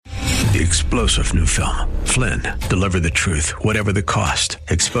The explosive new film, Flynn, deliver the truth, whatever the cost,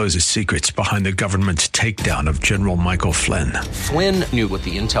 exposes secrets behind the government's takedown of General Michael Flynn. Flynn knew what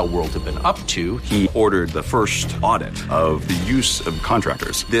the intel world had been up to. He ordered the first audit of the use of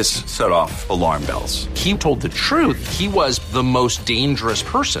contractors. This set off alarm bells. He told the truth. He was the most dangerous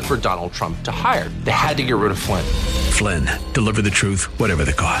person for Donald Trump to hire. They had to get rid of Flynn. Flynn, deliver the truth, whatever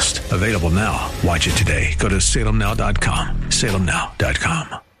the cost. Available now. Watch it today. Go to salemnow.com.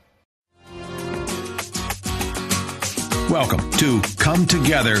 salemnow.com. Welcome to Come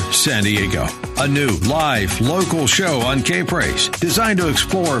Together San Diego, a new live local show on K-Praise designed to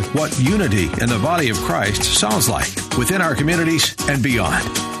explore what unity in the body of Christ sounds like within our communities and beyond.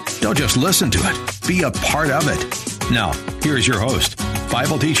 Don't just listen to it, be a part of it. Now, here's your host,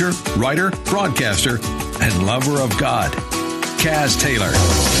 Bible teacher, writer, broadcaster, and lover of God, Kaz Taylor.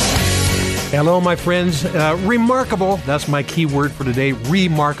 Hello, my friends. Remarkable. That's my key word for today.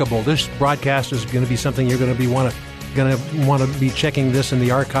 Remarkable. This broadcast is going to be something you're going to want to be checking this in the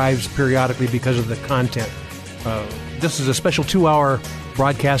archives periodically because of the content. This is a special 2-hour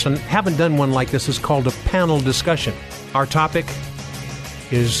broadcast, and haven't done one like this. It's called a panel discussion. Our topic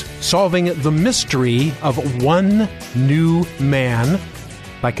is solving the mystery of one new man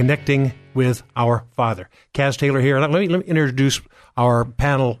by connecting with our Father. Kaz Taylor here. Let me introduce our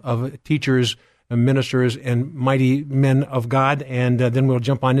panel of teachers and ministers and mighty men of God, and then we'll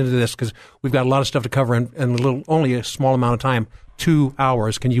jump on into this because we've got a lot of stuff to cover in only a small amount of time. 2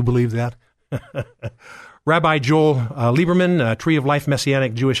 hours. Can you believe that? Rabbi Joel Lieberman, Tree of Life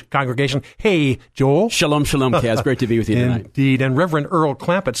Messianic Jewish Congregation. Hey, Joel. Shalom, shalom, Kaz. Great to be with you tonight. Indeed. And Reverend Earl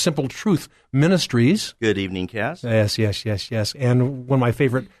Clamp at Simple Truth Ministries. Good evening, Kaz. Yes. And one of my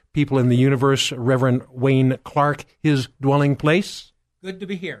favorite people in the universe, Reverend Wayne Clark, his dwelling place. Good to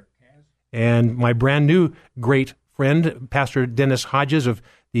be here, Kaz. And my brand new great friend, Pastor Dennis Hodges of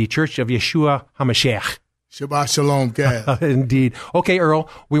the Church of Yeshua HaMashiach. Shabbat shalom, Kaz. Indeed. Okay, Earl,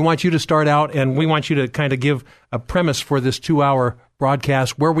 we want you to start out, and we want you to kind of give a premise for this 2-hour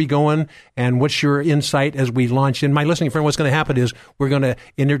broadcast. Where are we going, and what's your insight as we launch in? My listening friend, what's going to happen is we're going to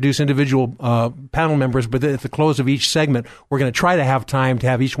introduce individual panel members, but at the close of each segment, we're going to try to have time to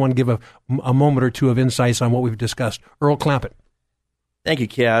have each one give a moment or two of insights on what we've discussed. Earl Clampett. Thank you,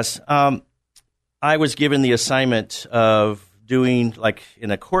 Kaz. I was given the assignment of doing, like in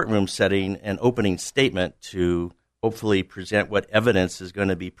a courtroom setting, an opening statement to hopefully present what evidence is going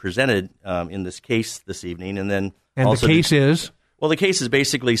to be presented in this case this evening. And the case is? Well, the case is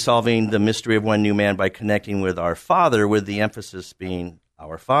basically solving the mystery of one new man by connecting with our Father, with the emphasis being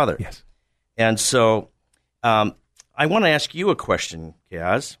our Father. Yes. And so I want to ask you a question,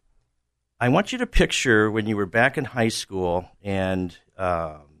 Kaz. I want you to picture when you were back in high school and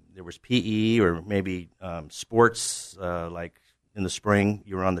there was PE or maybe sports, like in the spring,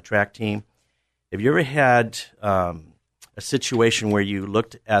 you were on the track team. Have you ever had a situation where you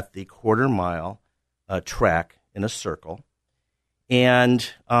looked at the quarter-mile track in a circle and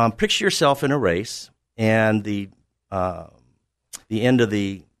picture yourself in a race and the end of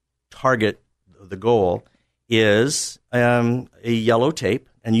the target, the goal, is a yellow tape,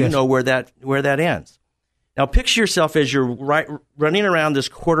 and you know where that ends. Now, picture yourself as you're running around this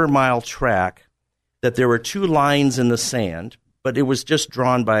quarter-mile track, that there were 2 lines in the sand, but it was just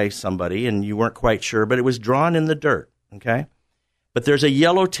drawn by somebody, and you weren't quite sure, but it was drawn in the dirt, okay? But there's a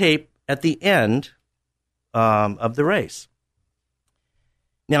yellow tape at the end of the race.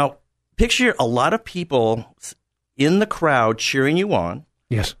 Now, picture a lot of people in the crowd cheering you on.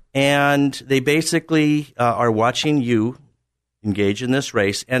 Yes. And they basically are watching you engage in this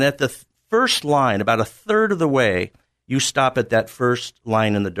race, and at the first line, about a third of the way, you stop at that first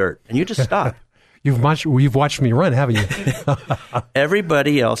line in the dirt, and you just stop. You've watched me run, haven't you?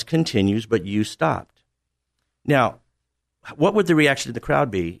 Everybody else continues, but you stopped. Now, what would the reaction of the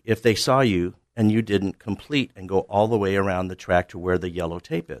crowd be if they saw you and you didn't complete and go all the way around the track to where the yellow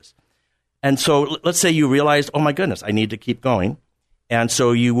tape is? And so let's say you realized, oh my goodness, I need to keep going. And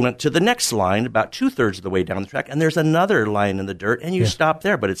so you went to the next line about 2/3 of the way down the track, and there's another line in the dirt, and you stop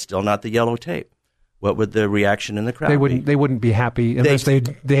there, but it's still not the yellow tape. What would the reaction in the crowd be? They wouldn't be happy unless they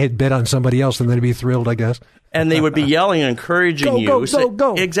had bet on somebody else, and they'd be thrilled, I guess. And they would be yelling and encouraging you.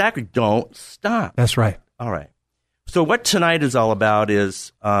 Go. Exactly. Don't stop. That's right. All right. So what tonight is all about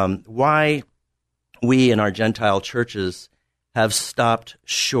is why we in our Gentile churches have stopped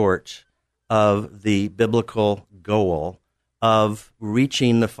short of the biblical goal of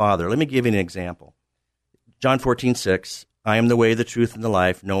reaching the Father. Let me give you an example. John 14:6. I am the way, the truth, and the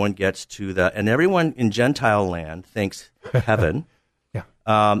life. No one gets to the... And everyone in Gentile land thinks heaven. Yeah.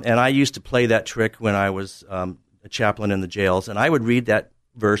 And I used to play that trick when I was a chaplain in the jails. And I would read that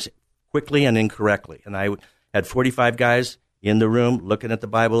verse quickly and incorrectly. And I had 45 guys in the room looking at the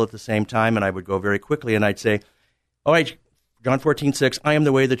Bible at the same time, and I would go very quickly, and I'd say, all right, John 14:6, I am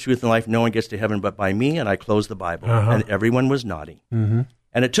the way, the truth, and life. No one gets to heaven but by me, and I close the Bible. And everyone was nodding.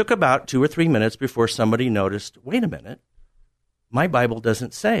 And it took about 2 or 3 minutes before somebody noticed, wait a minute, my Bible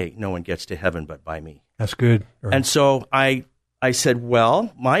doesn't say no one gets to heaven but by me. That's good. Right. And so I said,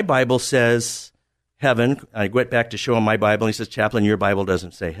 well, my Bible says heaven. I went back to show him my Bible, and he says, Chaplain, your Bible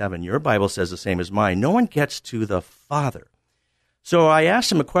doesn't say heaven. Your Bible says the same as mine. No one gets to the Father. So I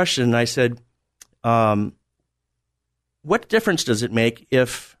asked him a question, and I said, what difference does it make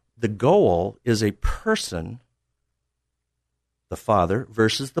if the goal is a person, the Father,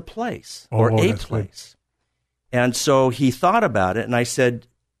 versus the place or a place? Good. And so he thought about it, and I said,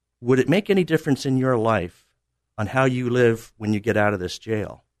 would it make any difference in your life on how you live when you get out of this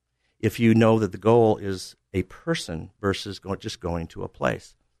jail if you know that the goal is a person versus just going to a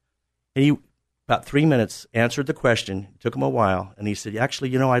place? And he, about 3 minutes, answered the question. It took him a while, and he said,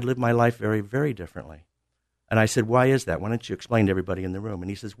 actually, I live my life very, very differently. And I said, why is that? Why don't you explain to everybody in the room? And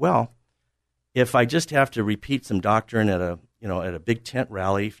he says, well, if I just have to repeat some doctrine at a big tent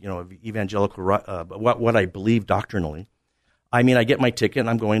rally, evangelical, what I believe doctrinally, I get my ticket and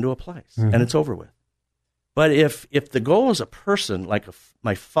I'm going to a place, and it's over with. But if the goal is a person like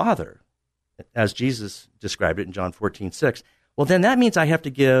my Father, as Jesus described it in John 14:6, well, then that means I have to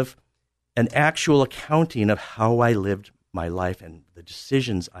give an actual accounting of how I lived my life and the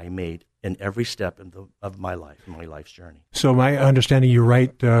decisions I made in every step of my life, my life's journey. So my understanding, you're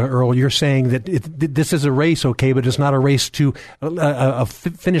right, Earl, you're saying that this is a race, okay, but it's not a race to a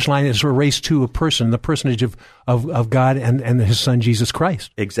finish line. It's a race to a person, the personage of God and his Son, Jesus Christ.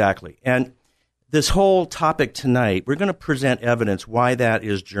 Exactly. And this whole topic tonight, we're going to present evidence why that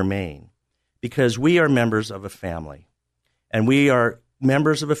is germane, because we are members of a family, and we are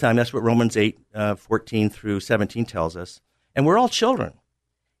members of a family. That's what Romans 8:14 through 17 tells us. And we're all children.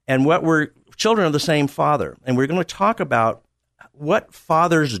 And we're children of the same Father. And we're going to talk about what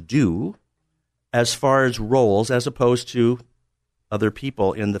fathers do as far as roles as opposed to other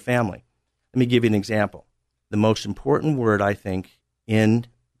people in the family. Let me give you an example. The most important word, I think, in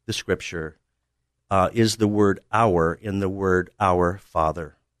the Scripture is the word our in the word our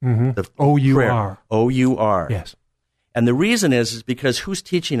Father. The O-U-R. O-U-R. Yes. And the reason is because who's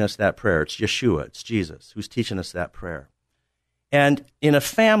teaching us that prayer? It's Yeshua, it's Jesus, who's teaching us that prayer. And in a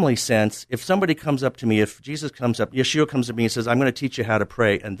family sense, if somebody comes up to me, if Jesus comes up, Yeshua comes up to me and says, I'm going to teach you how to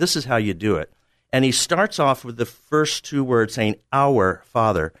pray, and this is how you do it. And he starts off with the first 2 words saying, our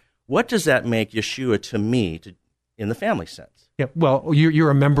Father. What does that make Yeshua to me in the family sense? Yeah, well,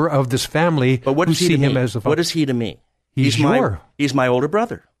 you're a member of this family. But what does he to me? As the Father? What is he to me? He's my older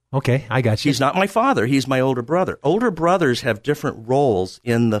brother. Okay, I got you. He's not my father. He's my older brother. Older brothers have different roles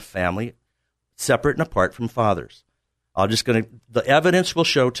in the family, separate and apart from fathers. The evidence will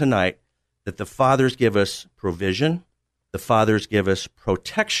show tonight that the fathers give us provision, the fathers give us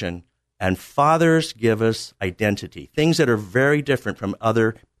protection, and fathers give us identity, things that are very different from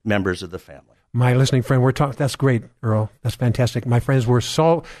other members of the family. My listening friend, that's great, Earl. That's fantastic. My friends,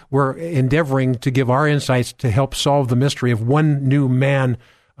 we're endeavoring to give our insights to help solve the mystery of one new man,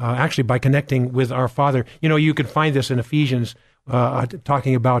 actually by connecting with our Father. You can find this in Ephesians,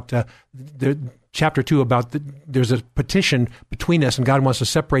 talking about chapter 2 about there's a petition between us, and God wants to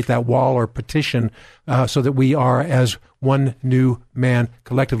separate that wall or petition so that we are as one new man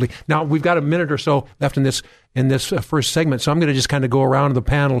collectively. Now, we've got a minute or so left in this first segment, so I'm going to just kind of go around the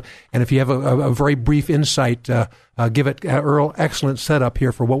panel, and if you have a very brief insight, give it. Earl, excellent setup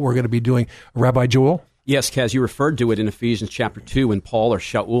here for what we're going to be doing. Rabbi Joel? Yes, Kaz, you referred to it in Ephesians chapter 2 when Paul or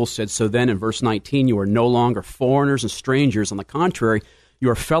Shaul said, so then in verse 19, you are no longer foreigners and strangers. On the contrary, you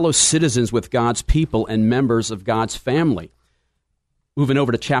are fellow citizens with God's people and members of God's family. Moving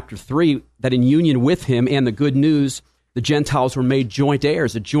over to chapter 3, that in union with him and the good news, the Gentiles were made joint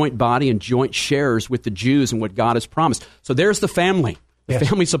heirs, a joint body and joint sharers with the Jews and what God has promised. So there's the family. The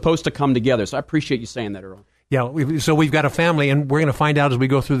family's supposed to come together. So I appreciate you saying that, Earl. Yeah, so we've got a family, and we're going to find out as we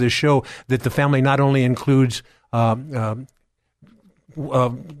go through this show that the family not only includes every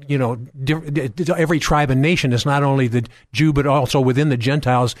tribe and nation. It's not only the Jew, but also within the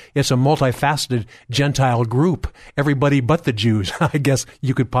Gentiles, it's a multifaceted Gentile group. Everybody but the Jews, I guess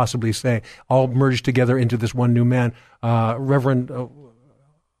you could possibly say, all merged together into this one new man. Reverend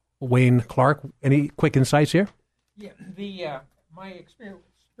Wayne Clark, any quick insights here? Yeah, my experience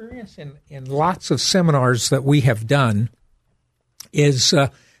in lots of seminars that we have done is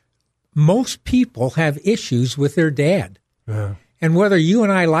most people have issues with their dad. And whether you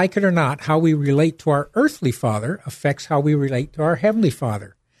and I like it or not, how we relate to our earthly father affects how we relate to our heavenly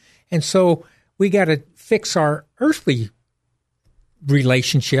Father. And so we got to fix our earthly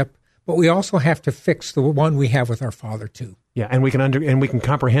relationship, but we also have to fix the one we have with our Father too. Yeah, and we can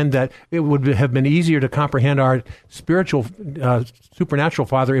comprehend that. It would have been easier to comprehend our spiritual, supernatural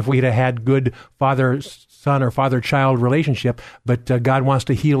Father if we'd have had good father-son or father-child relationship. But God wants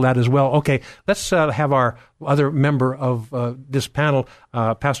to heal that as well. Okay, let's have our other member of this panel,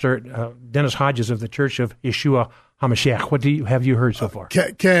 Pastor Dennis Hodges of the Church of Yeshua HaMashiach. What have you heard so far?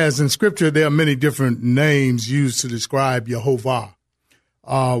 Kaz, in Scripture, there are many different names used to describe Yehovah.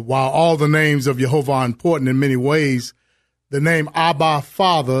 While all the names of Yehovah are important in many ways, the name Abba,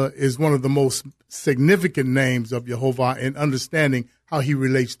 Father, is one of the most significant names of Yehovah in understanding how he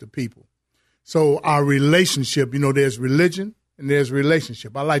relates to people. So our relationship, there's religion and there's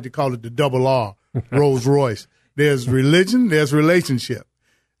relationship. I like to call it the double R, Rolls Royce. There's religion, there's relationship.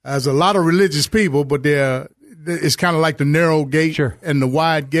 There's a lot of religious people, but it's kind of like the narrow gate and the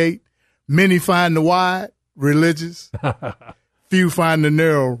wide gate. Many find the wide, religious. Few find the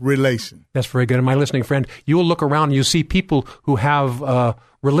narrow relation. That's very good. And my listening friend, you will look around and you see people who have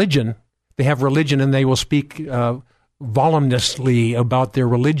religion. They have religion and they will speak voluminously about their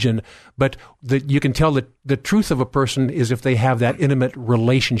religion. But you can tell that the truth of a person is if they have that intimate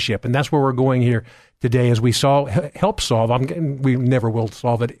relationship. And that's where we're going here today as we help solve. We never will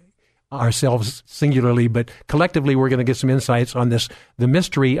solve it ourselves singularly, but collectively we're going to get some insights on the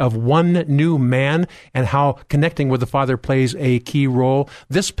mystery of one new man and how connecting with the Father plays a key role.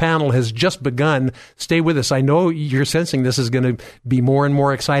 This panel has just begun. Stay with us. I know you're sensing this is going to be more and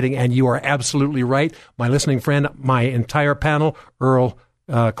more exciting, and you are absolutely right. My listening friend, my entire panel, Earl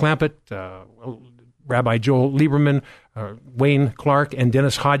Clampett, Rabbi Joel Lieberman, Wayne Clark, and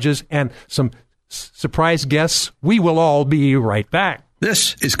Dennis Hodges, and some surprise guests. We will all be right back.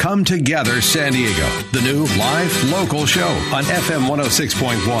 This is Come Together San Diego, the new live local show on FM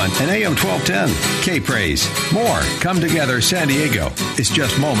 106.1 and AM 1210. K-Praise. More Come Together San Diego is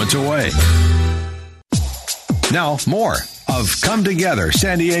just moments away. Now, more of Come Together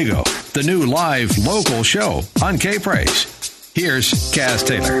San Diego, the new live local show on K-Praise. Here's Kaz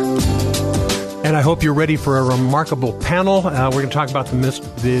Taylor. And I hope you're ready for a remarkable panel. We're going to talk about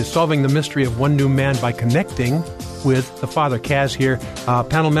solving the mystery of one new man by connecting with the Father. Kaz here.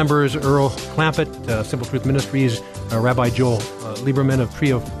 Panel members, Earl Clampett, Simple Truth Ministries, Rabbi Joel Lieberman of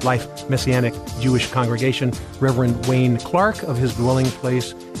Tree of Life Messianic Jewish Congregation, Reverend Wayne Clark of His Dwelling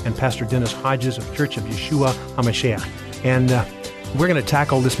Place, and Pastor Dennis Hodges of Church of Yeshua HaMashiach. And we're going to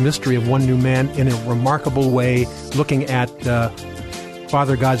tackle this mystery of one new man in a remarkable way, looking at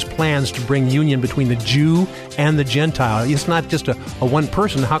Father God's plans to bring union between the Jew and the Gentile. It's not just a one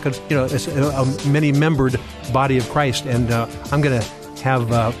person. How could, it's a many-membered body of Christ. And I'm going to have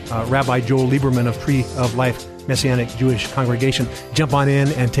Rabbi Joel Lieberman of Tree of Life Messianic Jewish Congregation jump on in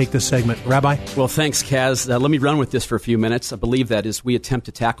and take this segment. Rabbi? Well, thanks, Kaz. Let me run with this for a few minutes. I believe that as we attempt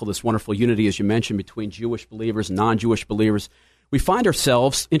to tackle this wonderful unity, as you mentioned, between Jewish believers and non-Jewish believers, we find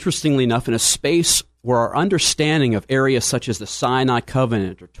ourselves, interestingly enough, in a space where our understanding of areas such as the Sinai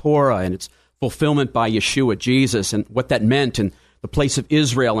Covenant or Torah and its fulfillment by Yeshua, Jesus, and what that meant, and the place of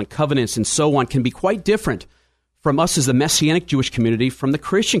Israel and covenants and so on, can be quite different from us as the Messianic Jewish community from the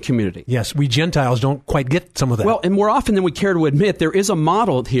Christian community. Yes, we Gentiles don't quite get some of that. Well, and more often than we care to admit, there is a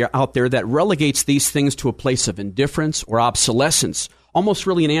model out there that relegates these things to a place of indifference or obsolescence, almost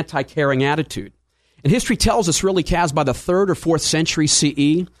really an anti-caring attitude. And history tells us really, Kaz, by the 3rd or 4th century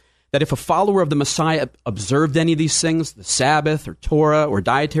CE, that if a follower of the Messiah observed any of these things, the Sabbath or Torah or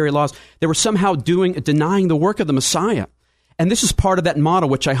dietary laws, they were somehow denying the work of the Messiah. And this is part of that model,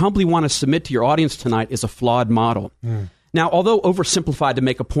 which I humbly want to submit to your audience tonight is a flawed model. Now, although oversimplified to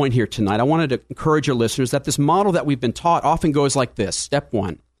make a point here tonight, I wanted to encourage your listeners that this model that we've been taught often goes like this. Step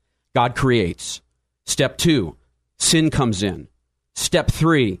 1, God creates. Step 2, sin comes in. Step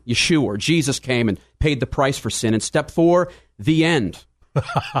 3, Yeshua or Jesus came and paid the price for sin. And step 4, the end.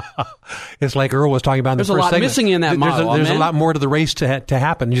 It's like Earl was talking about in the first segment. There's a lot missing in that model. There's a lot more to the race to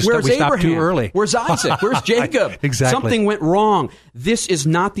happen. Just Where's that we stopped Abraham? too early. Where's Isaac? Where's Jacob? Exactly. Something went wrong. This is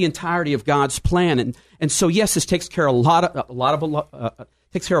not the entirety of God's plan. And so, yes, this takes care of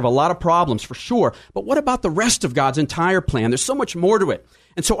takes care of a lot of problems for sure. But what about the rest of God's entire plan? There's so much more to it.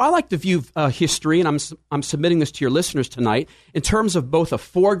 And so I like to view history, and I'm submitting this to your listeners tonight, in terms of both a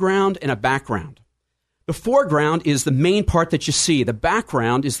foreground and a background. The foreground is the main part that you see. The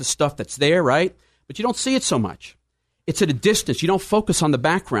background is the stuff that's there, right? But you don't see it so much. It's at a distance. You don't focus on the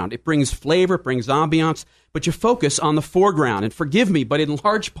background. It brings flavor, it brings ambiance, but you focus on the foreground. And forgive me, but in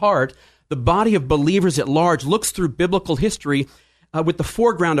large part, the body of believers at large looks through biblical history with the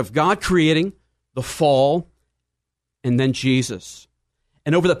foreground of God creating, the fall, and then Jesus.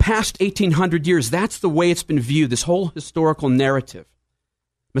 And over the past 1,800 years, that's the way it's been viewed, this whole historical narrative.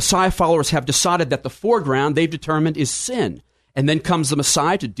 Messiah followers have decided that the foreground they've determined is sin. And then comes the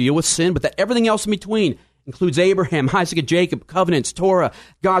Messiah to deal with sin, but that everything else in between includes Abraham, Isaac, and Jacob, covenants, Torah,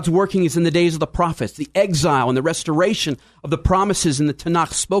 God's workings in the days of the prophets, the exile and the restoration of the promises in the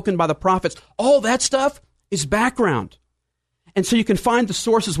Tanakh spoken by the prophets. All that stuff is background. And so you can find the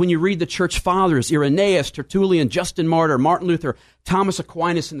sources when you read the church fathers, Irenaeus, Tertullian, Justin Martyr, Martin Luther, Thomas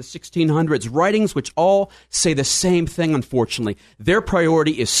Aquinas in the 1600s, writings which all say the same thing, unfortunately. Their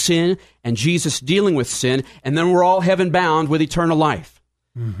priority is sin and Jesus dealing with sin, and then we're all heaven-bound with eternal life.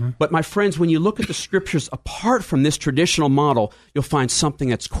 Mm-hmm. But my friends, when you look at the scriptures apart from this traditional model, you'll find something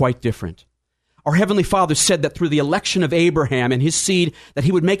that's quite different. Our Heavenly Father said that through the election of Abraham and his seed, that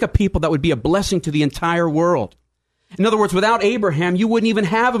he would make a people that would be a blessing to the entire world. In other words, without Abraham, you wouldn't even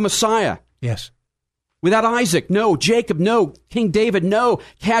have a Messiah. Yes. Without Isaac, no. Jacob, no. King David, no.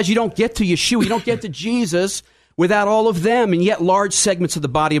 Kaz, you don't get to Yeshua. You don't get to Jesus without all of them. And yet large segments of the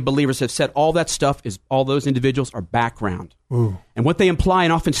body of believers have said all that stuff is, all those individuals are background. Ooh. And what they imply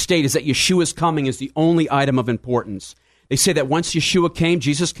and often state is that Yeshua's coming is the only item of importance. They say that once Yeshua came,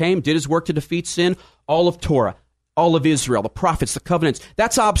 Jesus came, did his work to defeat sin, all of Torah, all of Israel, the prophets, the covenants,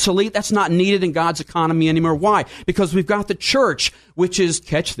 that's obsolete. That's not needed in God's economy anymore. Why? Because we've got the church, which is,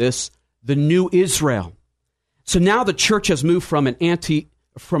 catch this, the new Israel. So now the church has moved from an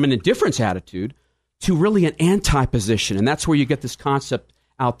indifference attitude to really an anti-position. And that's where you get this concept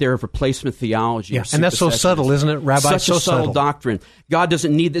out there of replacement theology. Yeah, and that's so subtle, isn't it, Rabbi? Such a subtle doctrine. God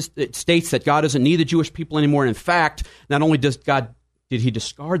doesn't need this. It states that God doesn't need the Jewish people anymore. And in fact, not only did he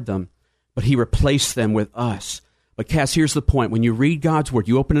discard them, but he replaced them with us. But Cass, here's the point. When you read God's word,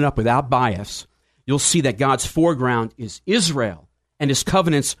 you open it up without bias, you'll see that God's foreground is Israel and his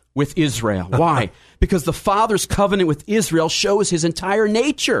covenants with Israel. Why? Because the Father's covenant with Israel shows his entire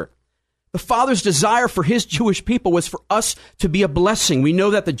nature. The Father's desire for his Jewish people was for us to be a blessing. We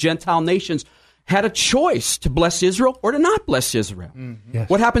know that the Gentile nations had a choice to bless Israel or to not bless Israel. Mm-hmm. Yes.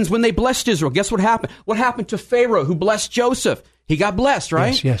 What happens when they blessed Israel? Guess what happened? What happened to Pharaoh who blessed Joseph? He got blessed,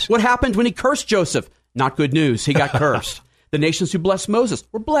 right? Yes, yes. What happened when he cursed Joseph? Not good news. He got cursed. The nations who blessed Moses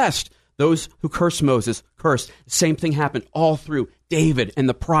were blessed. Those who cursed Moses, cursed. The same thing happened all through David and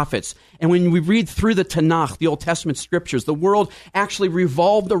the prophets. And when we read through the Tanakh, the Old Testament scriptures, the world actually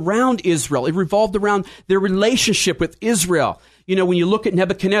revolved around Israel. It revolved around their relationship with Israel. You know, when you look at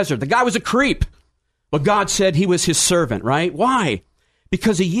Nebuchadnezzar, the guy was a creep. But God said he was his servant, right? Why?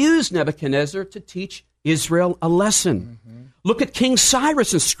 Because he used Nebuchadnezzar to teach Israel a lesson. Mm-hmm. Look at King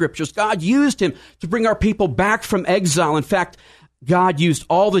Cyrus in scriptures. God used him to bring our people back from exile. In fact, God used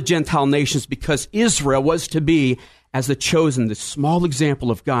all the Gentile nations because Israel was to be as the chosen, the small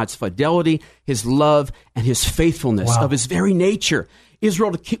example of God's fidelity, his love, and his faithfulness, of his very nature.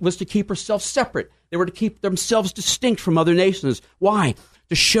 Israel was to keep herself separate. They were to keep themselves distinct from other nations. Why?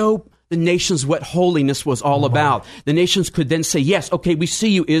 To show the nations what holiness was all about. The nations could then say, yes, okay, we see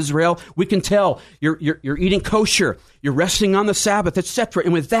you, Israel. We can tell you're eating kosher. You're resting on the Sabbath, etc.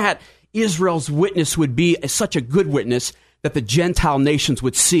 And with that, Israel's witness would be such a good witness that the Gentile nations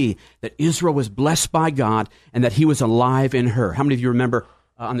would see that Israel was blessed by God and that he was alive in her. How many of you remember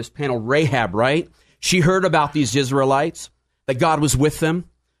on this panel Rahab, right? She heard about these Israelites, that God was with them.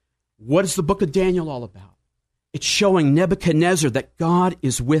 What is the book of Daniel all about? It's showing Nebuchadnezzar that God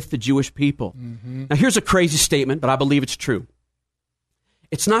is with the Jewish people. Mm-hmm. Now, here's a crazy statement, but I believe it's true.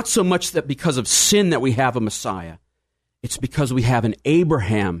 It's not so much that because of sin that we have a Messiah. It's because we have an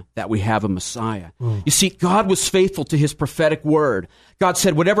Abraham that we have a Messiah. You see, God was faithful to his prophetic word. God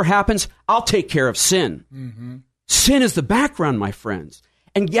said, whatever happens, I'll take care of sin. Mm-hmm. Sin is the background, my friends.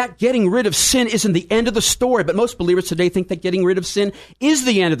 And yet getting rid of sin isn't the end of the story. But most believers today think that getting rid of sin is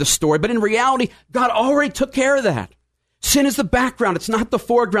the end of the story. But in reality, God already took care of that. Sin is the background. It's not the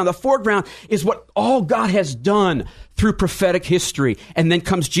foreground. The foreground is what all God has done through prophetic history. And then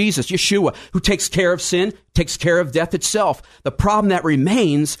comes Jesus, Yeshua, who takes care of sin, takes care of death itself. The problem that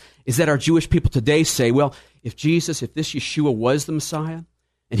remains is that our Jewish people today say, well, if this Yeshua was the Messiah,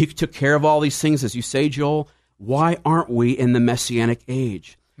 and he took care of all these things, as you say, Joel, why aren't we in the Messianic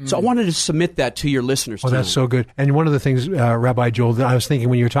age? So I wanted to submit that to your listeners. Well, that's so good. And one of the things, Rabbi Joel, that I was thinking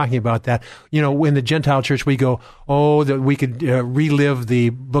when you were talking about that, you know, in the Gentile church, we go, that we could relive the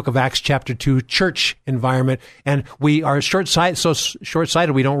book of Acts chapter 2 church environment. And we are so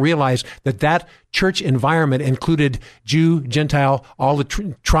short-sighted, we don't realize that church environment included Jew, Gentile, all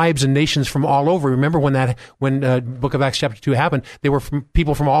the tribes and nations from all over. Remember when Book of Acts chapter 2 happened, they were from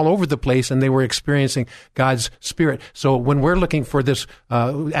people from all over the place, and they were experiencing God's Spirit. So when we're looking for this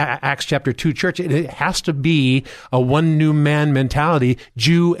Acts chapter 2 church, it has to be a one new man mentality.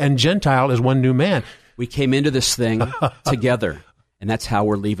 Jew and Gentile as one new man. We came into this thing together, and that's how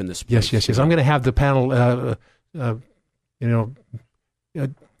we're leaving this place. Yes. I'm going to have the panel,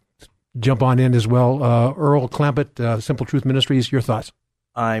 jump on in as well. Earl Clampett, Simple Truth Ministries, your thoughts?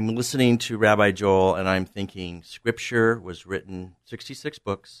 I'm listening to Rabbi Joel, and I'm thinking Scripture was written 66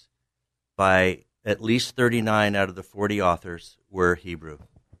 books by at least 39 out of the 40 authors were Hebrew.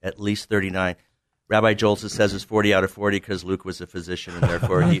 At least 39. Rabbi Joel says it's 40 out of 40 because Luke was a physician, and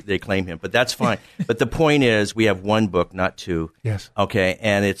therefore they claim him. But that's fine. But the point is, we have one book, not two. Yes. Okay,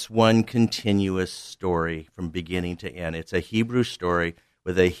 and it's one continuous story from beginning to end. It's a Hebrew story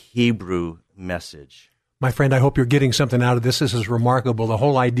with a Hebrew message. My friend, I hope you're getting something out of this. This is remarkable. The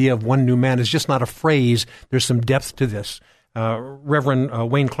whole idea of one new man is just not a phrase. There's some depth to this.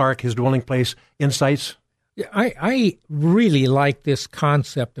 Reverend Wayne Clark, His Dwelling Place, Insights? I really like this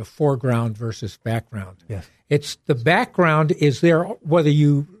concept of foreground versus background. Yes. It's the background is there whether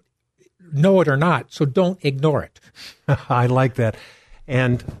you know it or not, so don't ignore it. I like that.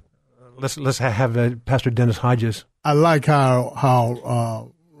 And let's have Pastor Dennis Hodges. I like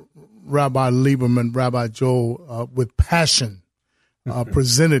how Rabbi Lieberman, Rabbi Joel, with passion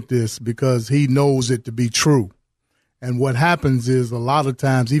presented this because he knows it to be true. And what happens is a lot of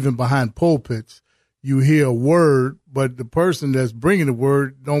times, even behind pulpits, you hear a word, but the person that's bringing the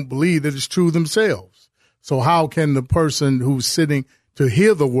word don't believe that it's true themselves. So how can the person who's sitting to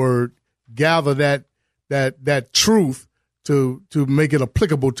hear the word gather that truth to make it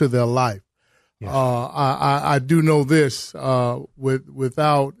applicable to their life? Yes. I do know this,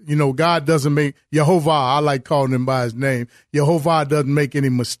 without, God doesn't make, Jehovah, I like calling him by his name. Jehovah doesn't make any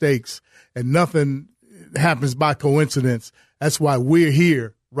mistakes, and nothing happens by coincidence. That's why we're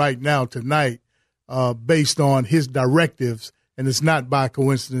here right now tonight, based on his directives, and it's not by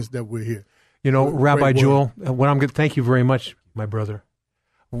coincidence that we're here. Rabbi Joel, thank you very much, my brother.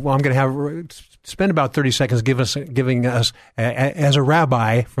 Well, I'm going to spend about 30 seconds giving us, as a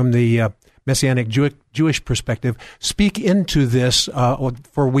rabbi from the Messianic Jewish perspective, speak into this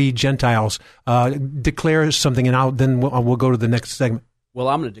for we Gentiles. Declare something, and then we'll go to the next segment. Well,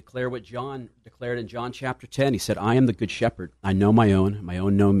 I'm going to declare what John declared in John chapter 10. He said, I am the good shepherd. I know my own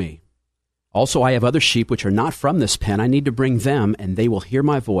know me. Also, I have other sheep which are not from this pen. I need to bring them, and they will hear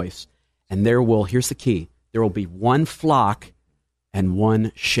my voice. And here's the key, there will be one flock and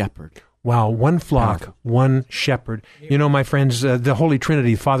one shepherd. Wow, one flock, one shepherd. My friends, the Holy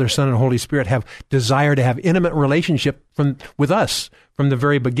Trinity, Father, Son, and Holy Spirit have desire to have intimate relationship with us from the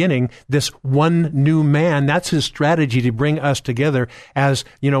very beginning. This one new man, that's his strategy to bring us together. As,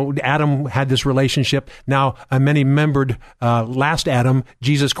 Adam had this relationship. Now, a many-membered last Adam,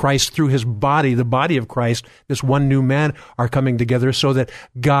 Jesus Christ, through his body, the body of Christ, this one new man are coming together so that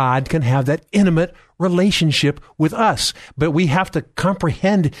God can have that intimate relationship with us. But we have to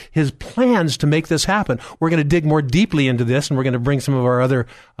comprehend his plans to make this happen. We're going to dig more deeply into this, and we're going to bring some of our other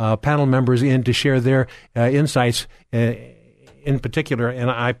panel members in to share their insights in particular.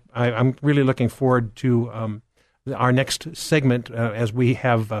 And I'm really looking forward to our next segment as we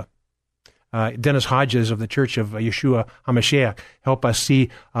have Dennis Hodges of the Church of Yeshua HaMashiach help us see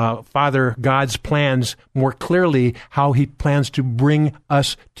Father God's plans more clearly, how he plans to bring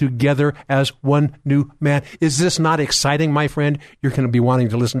us together as one new man. Is this not exciting, my friend? You're going to be wanting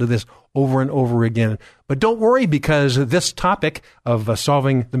to listen to this over and over again. But don't worry, because this topic of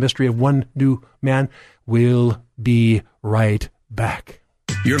solving the mystery of one new man will be right back.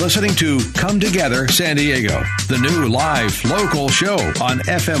 You're listening to Come Together San Diego, the new live local show on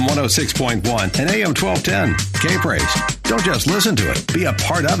FM 106.1 and AM 1210. K-Praise. Don't just listen to it, be a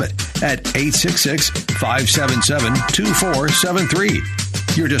part of it at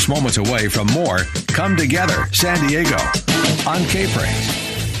 866-577-2473. You're just moments away from more Come Together San Diego on K-Praise.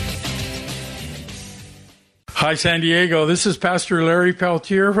 Hi, San Diego. This is Pastor Larry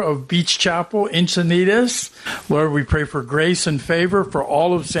Peltier of Beach Chapel, Encinitas. Lord, we pray for grace and favor for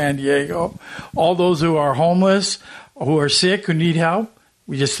all of San Diego, all those who are homeless, who are sick, who need help.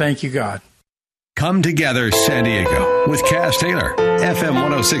 We just thank you, God. Come Together San Diego with Cass Taylor, FM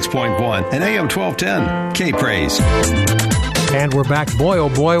 106.1 and AM 1210, K-Praise. And we're back. Boy, oh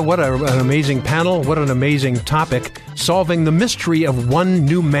boy, what an amazing panel. What an amazing topic. Solving the mystery of one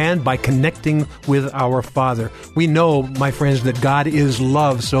new man by connecting with our Father. We know, my friends, that God is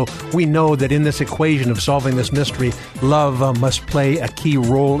love. So we know that in this equation of solving this mystery, love must play a key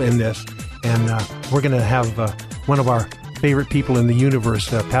role in this. And we're going to have one of our favorite people in the universe,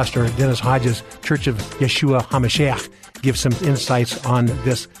 Pastor Dennis Hodges, Church of Yeshua HaMashiach, give some insights on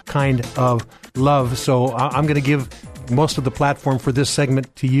this kind of love. So I'm going to give most of the platform for this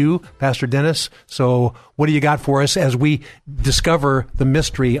segment to you, Pastor Dennis. So what do you got for us as we discover the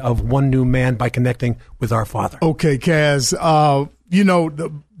mystery of one new man by connecting with our Father? Okay, Kaz.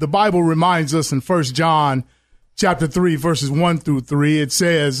 The Bible reminds us in 1 John chapter 3, verses 1 through 3, it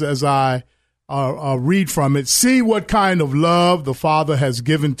says, as I read from it, "See what kind of love the Father has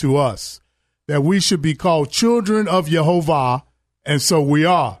given to us, that we should be called children of Jehovah, and so we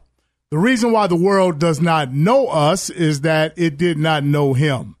are. The reason why the world does not know us is that it did not know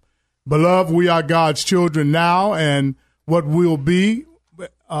him. Beloved, we are God's children now, and what will be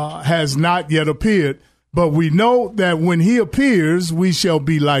has not yet appeared. But we know that when he appears, we shall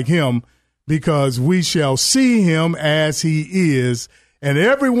be like him, because we shall see him as he is. And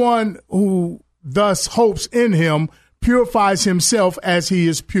everyone who thus hopes in him purifies himself as he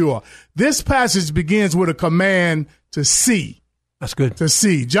is pure." This passage begins with a command to see. That's good. To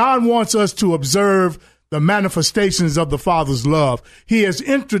see. John wants us to observe the manifestations of the Father's love. He has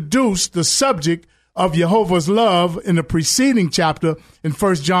introduced the subject of Jehovah's love in the preceding chapter in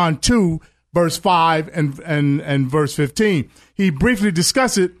 1 John 2, verse 5 and verse 15. He briefly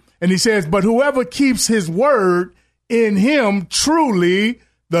discussed it, and he says, "But whoever keeps his word, in him truly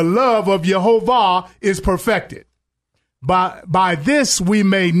the love of Jehovah is perfected. By this we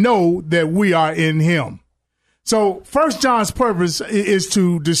may know that we are in him." So 1 John's purpose is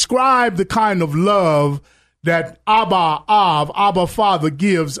to describe the kind of love that Abba Father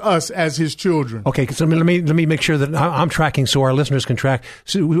gives us as his children. Okay, so let me make sure that I'm tracking so our listeners can track.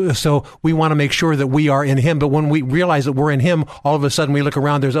 So we want to make sure that we are in him, but when we realize that we're in him, all of a sudden we look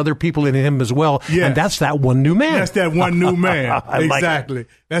around, there's other people in him as well, yes. And that's that one new man. That's that one new man. Exactly. Like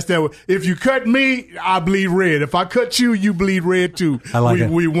that's that. If you cut me, I bleed red. If I cut you, you bleed red too. I like it.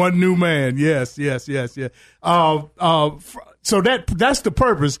 We one new man. Yes. So that's the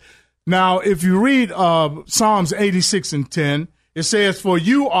purpose. Now, if you read Psalms 86 and 10, it says, "For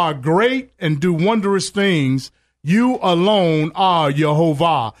you are great and do wondrous things. You alone are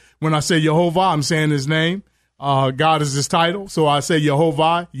Jehovah." When I say Jehovah, I'm saying his name. God is his title. So I say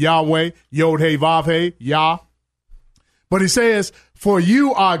Jehovah, Yahweh, Yod-Heh, Vav-Heh, Yah. But he says, "For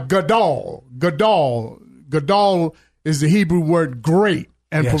you are Gadol." Gadol is the Hebrew word great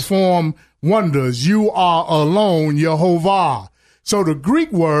and perform wonders. You are alone Jehovah. So the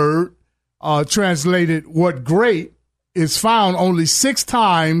Greek word translated "what great" is found only 6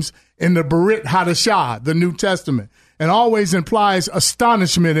 times in the Berit Hadashah, the New Testament, and always implies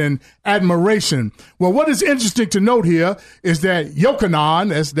astonishment and admiration. Well, what is interesting to note here is that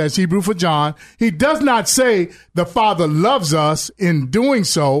Yochanan, that's Hebrew for John, he does not say the Father loves us. In doing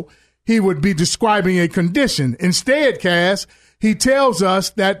so, he would be describing a condition. Instead, Cass, he tells us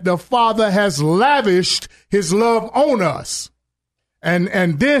that the Father has lavished his love on us.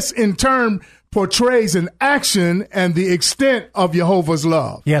 And this, in turn, portrays an action and the extent of Jehovah's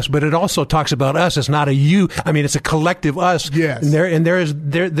love. Yes, but it also talks about us. It's not a you. I mean, it's a collective us. Yes. And there's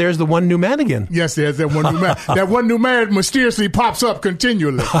the one new man again. Yes, there's that one new man. That one new man mysteriously pops up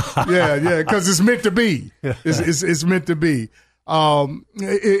continually. Yeah, because it's meant to be. It's meant to be.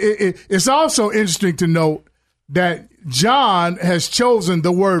 It's also interesting to note that John has chosen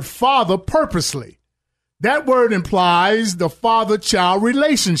the word Father purposely. That word implies the father-child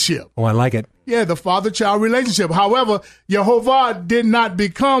relationship. Oh, I like it. Yeah, the father-child relationship. However, Jehovah did not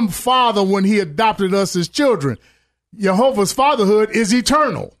become father when he adopted us as children. Jehovah's fatherhood is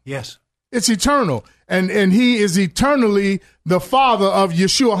eternal. Yes. It's eternal. And he is eternally the father of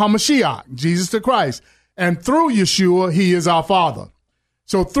Yeshua HaMashiach, Jesus the Christ. And through Yeshua, he is our father.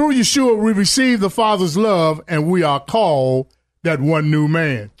 So through Yeshua, we receive the Father's love, and we are called that one new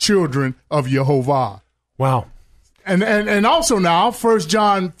man, children of Jehovah. Wow. And also now, 1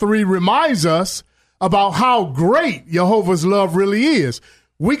 John 3 reminds us about how great Jehovah's love really is.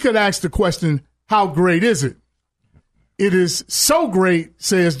 We could ask the question, how great is it? It is so great,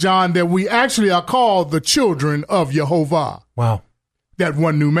 says John, that we actually are called the children of Jehovah. Wow. That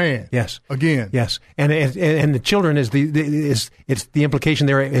one new man. Yes. Again. Yes. And the children is it's the implication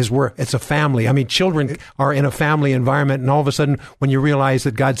there is where it's a family. I mean, children are in a family environment, and all of a sudden, when you realize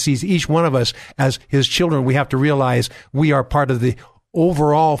that God sees each one of us as his children, we have to realize we are part of the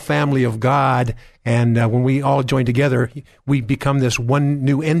overall family of God, And when we all join together, we become this one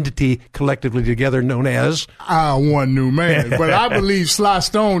new entity collectively together known as one new man. But I believe Sly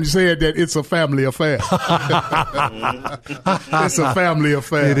Stone said that it's a family affair. It's a family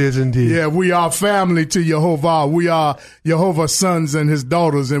affair. It is indeed. Yeah, we are family to Jehovah. We are Jehovah's sons and his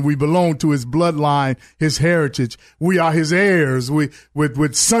daughters, and we belong to his bloodline, his heritage. We are his heirs.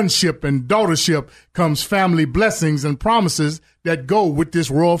 With sonship and daughtership comes family blessings and promises that go with this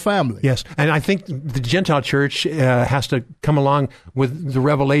royal family. Yes, and I think the Gentile church has to come along with the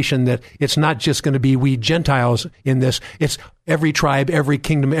revelation that it's not just going to be we Gentiles in this. It's every tribe, every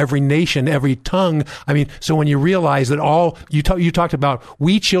kingdom, every nation, every tongue. I mean, so when you realize that all, you talked about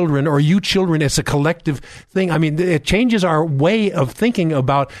we children or you children, it's a collective thing. I mean, it changes our way of thinking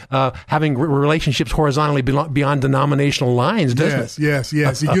about having relationships horizontally beyond denominational lines, doesn't it? Yes.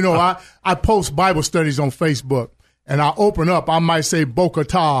 You know, I post Bible studies on Facebook. And I open up, I might say Boker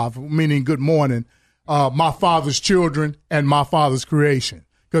Tov, meaning good morning, my father's children and my father's creation.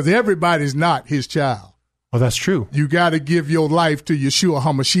 Because everybody's not his child. Oh, that's true. You got to give your life to Yeshua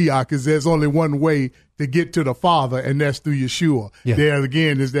HaMashiach, because there's only one way to get to the Father, and that's through Yeshua. Yeah. There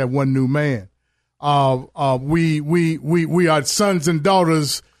again is that one new man. We are sons and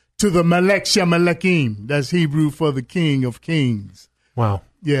daughters to the Melech Shemelekim. That's Hebrew for the King of Kings. Wow.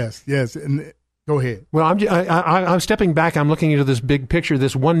 Yes. And go ahead. Well, I'm stepping back. I'm looking into this big picture.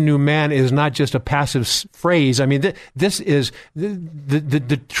 This one new man is not just a passive phrase. I mean, this is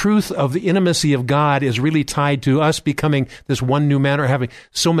the truth of the intimacy of God is really tied to us becoming this one new man, or having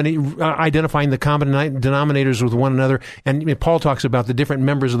so many, identifying the common denominators with one another. And Paul talks about the different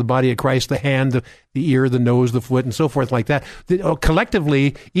members of the body of Christ: the hand, the ear, the nose, the foot, and so forth, like that.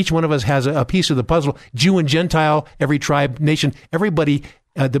 Collectively, each one of us has a piece of the puzzle. Jew and Gentile, every tribe, nation, everybody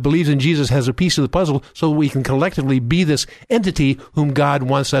that believes in Jesus has a piece of the puzzle, so we can collectively be this entity whom God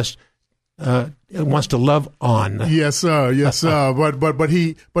wants to love on. Yes, sir. But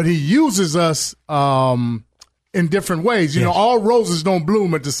he uses us in different ways. You know, all roses don't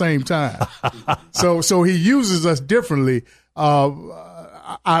bloom at the same time. So he uses us differently.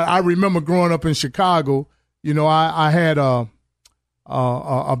 I remember growing up in Chicago. You know, I had a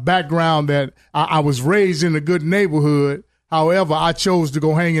background that I was raised in a good neighborhood. However, I chose to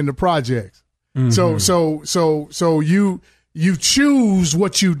go hang in the projects. Mm-hmm. So you choose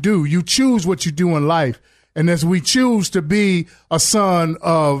what you do. You choose what you do in life. And as we choose to be a son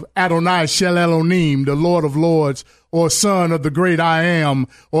of Adonai Shel Elohim, the Lord of Lords, or son of the great I Am,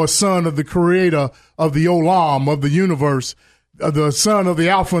 or son of the creator of the Olam, of the universe, the son of the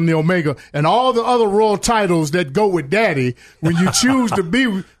Alpha and the Omega, and all the other royal titles that go with Daddy, when you choose to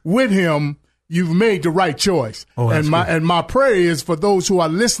be with him, you've made the right choice. Oh, and my prayer is for those who are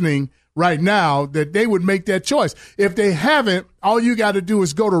listening right now that they would make that choice. If they haven't, all you got to do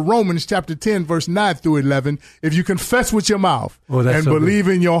is go to Romans chapter 10, verse 9 through 11. If you confess with your mouth and believe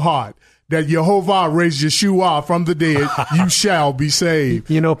in your heart that Jehovah raised Yeshua from the dead, you shall be saved.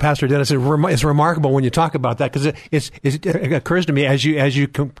 You know, Pastor Dennis, it's remarkable when you talk about that, because it occurs to me as you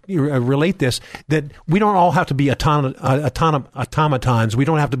relate this, that we don't all have to be automatons. We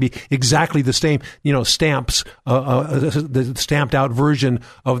don't have to be exactly the same, stamps, the stamped out version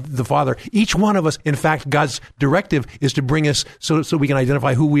of the Father. Each one of us, in fact, God's directive is to bring us so we can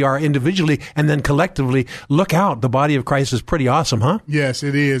identify who we are individually, and then collectively look out. The body of Christ is pretty awesome, huh? Yes,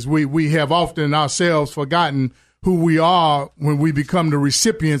 it is. We have often ourselves forgotten who we are when we become the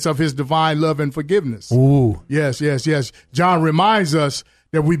recipients of his divine love and forgiveness. Ooh. Yes. John reminds us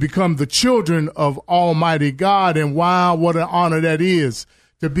that we become the children of Almighty God, and wow, what an honor that is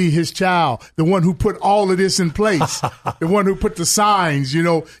to be his child, the one who put all of this in place, the one who put the signs.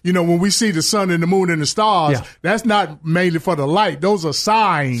 When we see the sun and the moon and the stars, that's not mainly for the light. Those are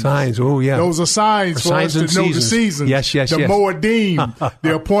signs. Signs, oh yeah. Those are signs for us to know the seasons. Yes. The Moedim,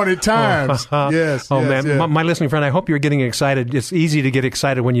 the appointed times. Yes. Man, my listening friend, I hope you're getting excited. It's easy to get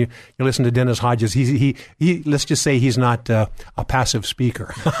excited when you listen to Dennis Hodges. He let's just say he's not a passive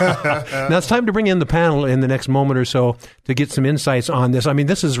speaker. Now it's time to bring in the panel in the next moment or so to get some insights on this. I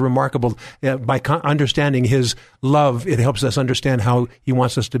mean, this is remarkable. By understanding his love, it helps us understand how he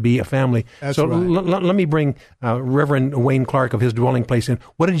wants us to be a family. That's so right. Let me bring Reverend Wayne Clark of his dwelling place in.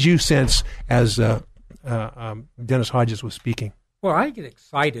 What did you sense as Dennis Hodges was speaking? Well, I get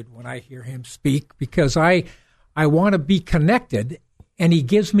excited when I hear him speak, because I want to be connected, and he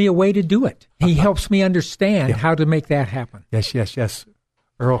gives me a way to do it. He helps me understand how to make that happen. Yes.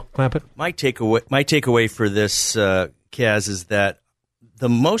 Earl Clampett? My takeaway for this, Kaz, is that the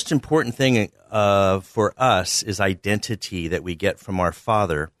most important thing for us is identity that we get from our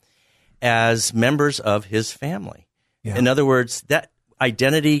Father as members of his family. Yeah. In other words, that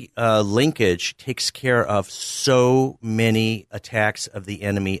identity linkage takes care of so many attacks of the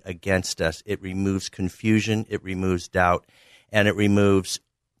enemy against us. It removes confusion, it removes doubt, and it removes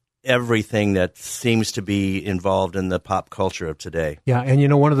everything that seems to be involved in the pop culture of today. Yeah,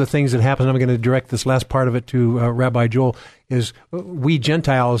 and one of the things that happens, I'm going to direct this last part of it to Rabbi Joel, is we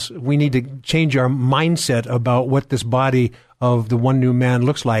Gentiles, we need to change our mindset about what this body of the one new man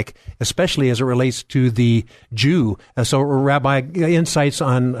looks like, especially as it relates to the Jew. So, Rabbi, insights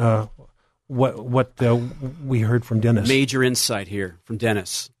on what we heard from Dennis. Major insight here from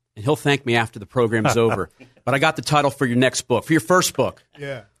Dennis. And he'll thank me after the program's over. But I got the title for your next book, for your first book.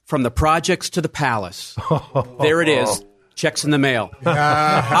 Yeah. From the Projects to the Palace. There it is. Checks in the mail.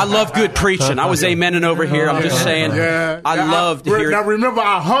 I love good preaching. I was amening over here. I'm just saying. I love to hear it. Now, remember,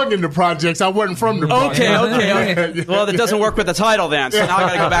 I hung in the projects. I wasn't from the projects. Okay. Well, that doesn't work with the title then, so now I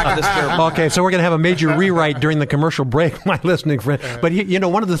got to go back to this parable. Okay, so we're going to have a major rewrite during the commercial break, my listening friend. But,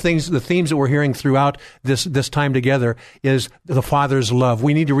 one of the themes that we're hearing throughout this time together is the Father's love.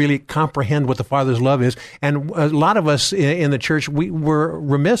 We need to really comprehend what the Father's love is. And a lot of us in the church, we were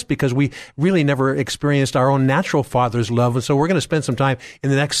remiss because we really never experienced our own natural Father's love. And so we're going to spend some time in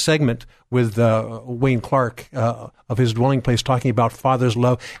the next segment with Wayne Clark of his dwelling place talking about Father's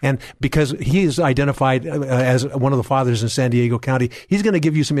love. And because he is identified as one of the fathers in San Diego County, he's going to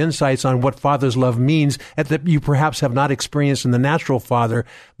give you some insights on what Father's love means that you perhaps have not experienced in the natural Father,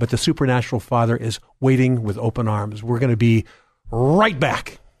 but the supernatural Father is waiting with open arms. We're going to be right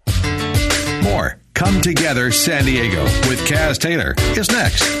back. More Come Together San Diego with Kaz Taylor is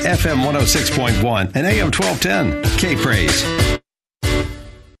next. FM 106.1 and AM 1210. K-Praise.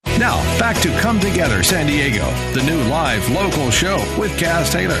 Now, back to Come Together San Diego, the new live local show with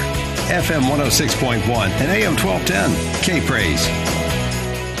Kaz Taylor. FM 106.1 and AM 1210. K-Praise.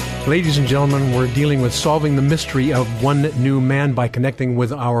 Ladies and gentlemen, we're dealing with solving the mystery of one new man by connecting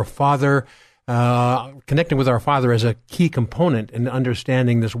with our Father. Connecting with our Father as a key component in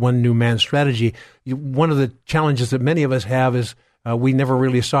understanding this one new man strategy. One of the challenges that many of us have is we never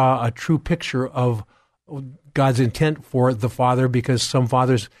really saw a true picture of God's intent for the Father, because some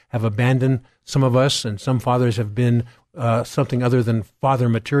fathers have abandoned some of us, and some fathers have been something other than father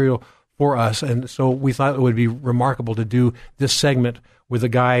material for us. And so we thought it would be remarkable to do this segment with a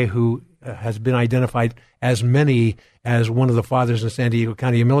guy who has been identified as many as one of the fathers in San Diego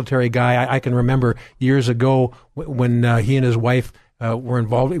County, a military guy. I can remember years ago when he and his wife were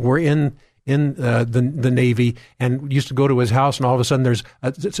involved. Were in the Navy, and used to go to his house, and all of a sudden there's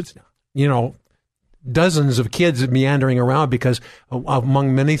dozens of kids meandering around because,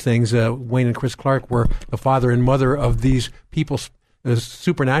 among many things, Wayne and Chris Clark were the father and mother of these people,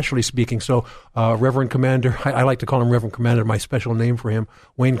 supernaturally speaking. So, Reverend Commander, I like to call him Reverend Commander, my special name for him,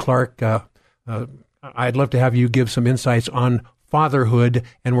 Wayne Clark. I'd love to have you give some insights on fatherhood,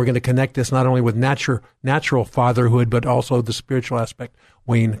 and we're going to connect this not only with natural fatherhood, but also the spiritual aspect.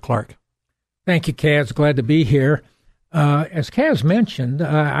 Wayne Clark. Thank you, Kaz. Glad to be here. As Kaz mentioned,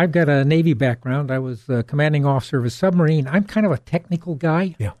 I've got a Navy background. I was the commanding officer of a submarine. I'm kind of a technical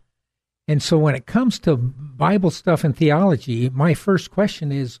guy. Yeah. And so when it comes to Bible stuff and theology, my first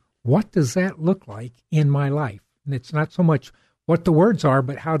question is, what does that look like in my life? And it's not so much what the words are,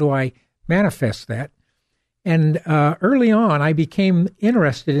 but how do I manifest that? And early on, I became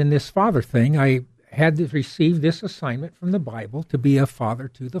interested in this father thing. I had received this assignment from the Bible to be a father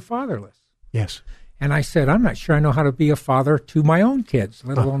to the fatherless. Yes. And I said, I'm not sure I know how to be a father to my own kids,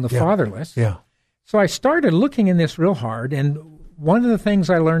 let alone the fatherless. Yeah. So I started looking in this real hard, and one of the things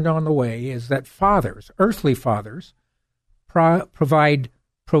I learned on the way is that fathers, earthly fathers, provide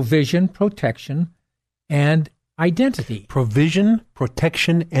provision, protection, and identity. Provision,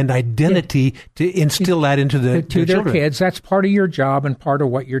 protection, and identity to instill that into their children. Kids. That's part of your job and part of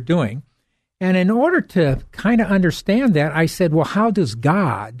what you're doing. And in order to kind of understand that, I said, well, how does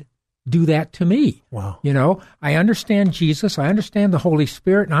God do that to me? Wow. I understand Jesus, I understand the Holy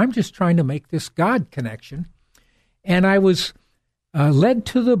Spirit, and I'm just trying to make this God connection. And I was led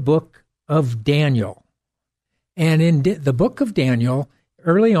to the book of Daniel. And in the book of Daniel,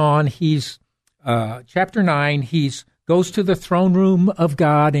 early on, he's chapter 9, he's goes to the throne room of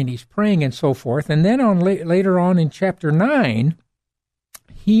God, and he's praying and so forth. And then later on in chapter 9,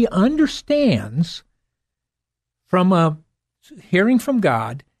 he understands from hearing from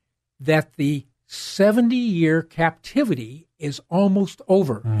God that the 70-year captivity is almost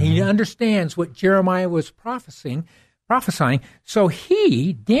over. Mm-hmm. He understands what Jeremiah was prophesying. So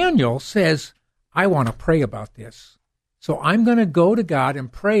Daniel says, I want to pray about this. So I'm going to go to God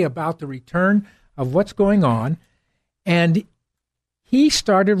and pray about the return of what's going on. And he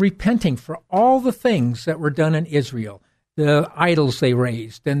started repenting for all the things that were done in Israel. the idols they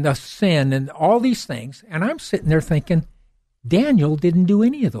raised and the sin and all these things. And I'm sitting there thinking, Daniel didn't do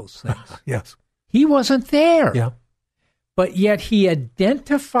any of those things. Yes. He wasn't there. Yeah. But yet he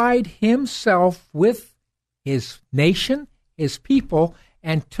identified himself with his nation, his people,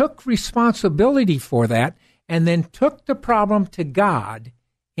 and took responsibility for that, and then took the problem to God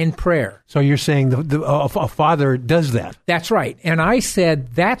in prayer. So you're saying a father does that? That's right. And I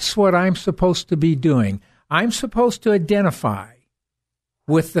said, that's what I'm supposed to be doing. I'm supposed to identify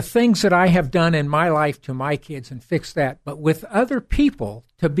with the things that I have done in my life to my kids and fix that. But with other people,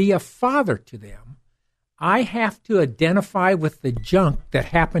 to be a father to them, I have to identify with the junk that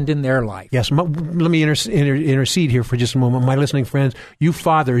happened in their life. Yes. Let me intercede here for just a moment. My listening friends, you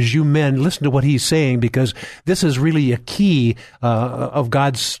fathers, you men, listen to what he's saying, because this is really a key of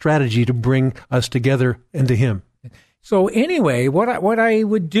God's strategy to bring us together into him. So anyway, what I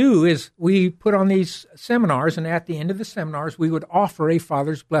would do is we put on these seminars, and at the end of the seminars, we would offer a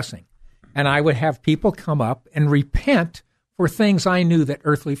father's blessing. And I would have people come up and repent for things I knew that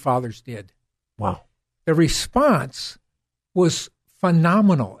earthly fathers did. Wow. The response was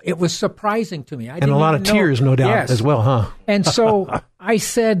phenomenal. It was surprising to me. And a lot of tears, no doubt, as well, huh? And so I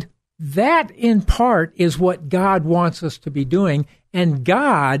said, that in part is what God wants us to be doing, and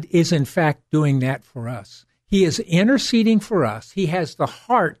God is in fact doing that for us. He is interceding for us. He has the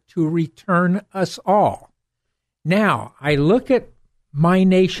heart to return us all. Now, I look at my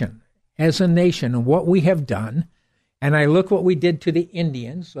nation as a nation and what we have done, and I look what we did to the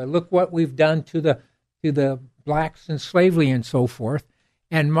Indians. I look what we've done to the blacks in slavery and so forth.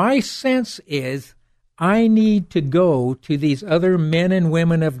 And my sense is I need to go to these other men and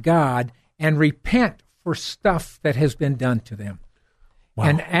women of God and repent for stuff that has been done to them. Wow.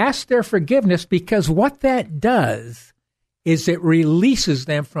 And ask their forgiveness, because what that does is it releases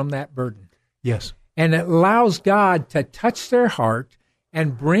them from that burden. Yes. And it allows God to touch their heart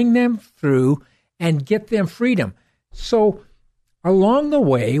and bring them through and get them freedom. So along the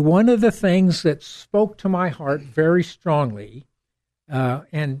way, one of the things that spoke to my heart very strongly,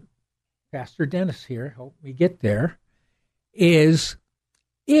 and Pastor Dennis here helped me get there, is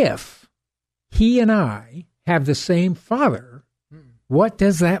if he and I have the same father, what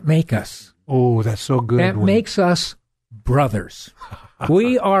does that make us? Oh, that's so good. That makes us brothers.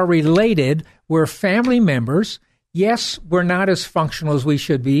 We are related. We're family members. Yes, we're not as functional as we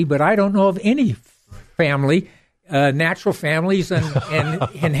should be, but I don't know of any family, natural families and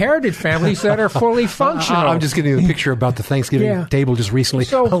inherited families that are fully functional. I'm just getting a picture about the Thanksgiving table just recently.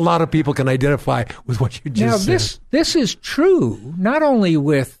 So, a lot of people can identify with what you just said. Now, this is true not only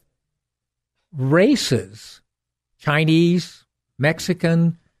with races, Chinese,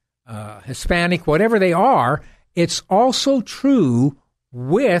 Mexican, Hispanic, whatever they are, it's also true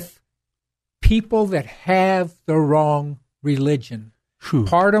with people that have the wrong religion. True.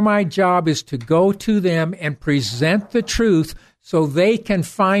 Part of my job is to go to them and present the truth so they can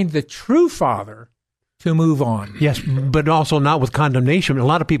find the true Father to move on. Yes, but also not with condemnation. A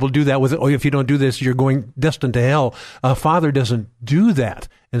lot of people do that with, if you don't do this, you're going destined to hell. A father doesn't do that.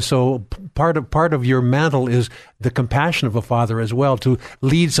 And so part of your mantle is the compassion of a father as well, to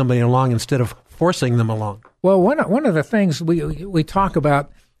lead somebody along instead of forcing them along. Well, one of the things we talk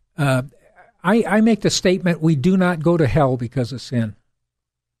about, I make the statement, we do not go to hell because of sin.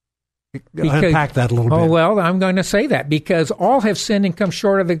 Unpack that a little bit. Oh, well, I'm going to say that because all have sinned and come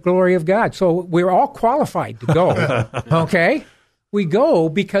short of the glory of God. So we're all qualified to go, okay? We go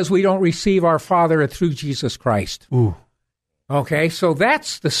because we don't receive our Father through Jesus Christ. Ooh. Okay, so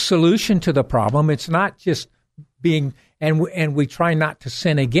that's the solution to the problem. It's not just being, and we try not to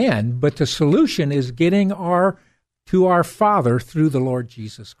sin again, but the solution is getting to our Father through the Lord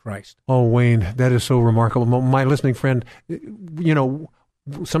Jesus Christ. Oh, Wayne, that is so remarkable. My listening friend,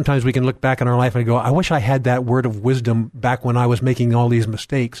 sometimes we can look back in our life and go, I wish I had that word of wisdom back when I was making all these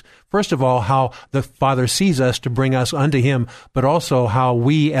mistakes. First of all, how the Father sees us to bring us unto Him, but also how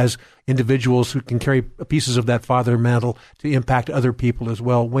we as individuals who can carry pieces of that Father mantle to impact other people as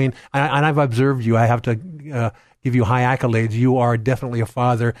well. Wayne, and I've observed you. I have to give you high accolades. You are definitely a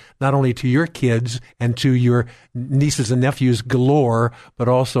father, not only to your kids and to your nieces and nephews galore, but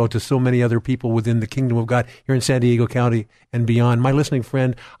also to so many other people within the kingdom of God here in San Diego County and beyond. My listening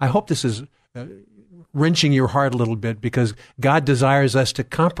friend, I hope this is wrenching your heart a little bit, because God desires us to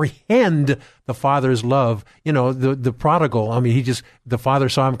comprehend the Father's love. The prodigal, the Father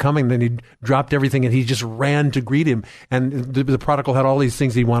saw him coming, then he dropped everything and he just ran to greet him. And the prodigal had all these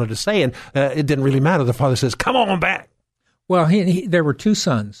things he wanted to say, and it didn't really matter. The Father says, come on back. Well, there were two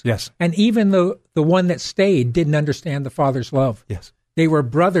sons. Yes. And even the one that stayed didn't understand the Father's love. Yes. They were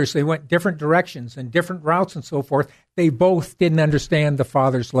brothers. They went different directions and different routes and so forth. They both didn't understand the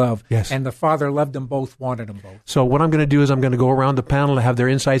Father's love. Yes. And the Father loved them both, wanted them both. So what I'm going to do is I'm going to go around the panel and have their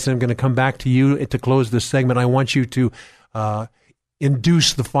insights, and I'm going to come back to you to close this segment. I want you to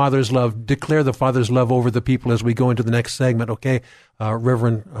induce the Father's love, declare the Father's love over the people as we go into the next segment, okay?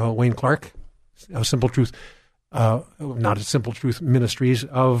 Reverend Wayne Clark, Simple Truth, not a Simple Truth Ministries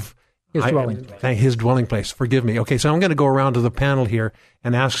of... His dwelling place. Forgive me. Okay, so I'm going to go around to the panel here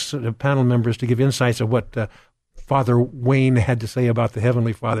and ask the panel members to give insights of what Father Wayne had to say about the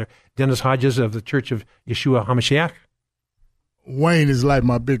Heavenly Father. Dennis Hodges of the Church of Yeshua HaMashiach. Wayne is like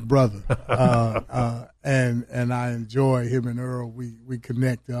my big brother, and I enjoy him and Earl. We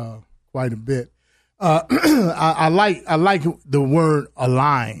connect quite a bit. I like the word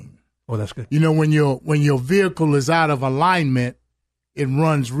align. Oh, that's good. You know, when your vehicle is out of alignment, it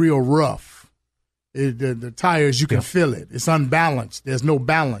runs real rough. The tires, you can feel it. It's unbalanced. There's no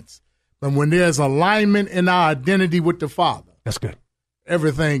balance. But when there's alignment in our identity with the Father, that's good.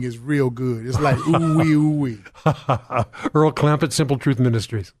 Everything is real good. It's like ooh-wee, ooh-wee. Earl Clampett, Simple Truth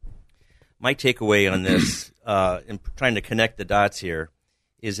Ministries. My takeaway on this, in trying to connect the dots here,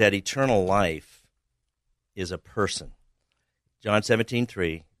 is that eternal life is a person. John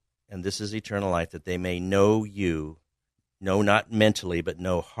 17:3, and this is eternal life, that they may know you, no, not mentally, but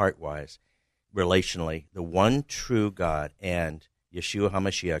know heart-wise, relationally, the one true God and Yeshua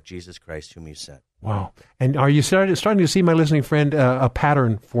HaMashiach, Jesus Christ, whom you sent. Wow. And are you starting to see, my listening friend, a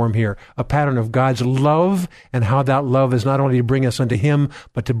pattern form here, a pattern of God's love and how that love is not only to bring us unto Him,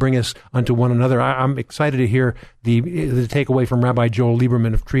 but to bring us unto one another? I'm excited to hear the takeaway from Rabbi Joel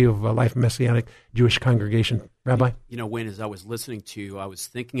Lieberman of Tree of Life Messianic Jewish Congregation. Rabbi? You know, Wayne, as I was listening to you, I was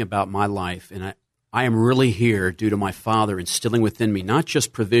thinking about my life, and I am really here due to my Father instilling within me not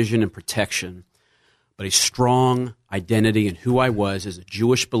just provision and protection, but a strong identity in who I was as a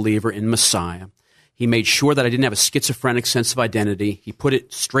Jewish believer in Messiah. He made sure that I didn't have a schizophrenic sense of identity. He put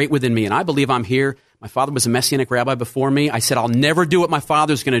it straight within me, and I believe I'm here. My father was a Messianic rabbi before me. I said, I'll never do what my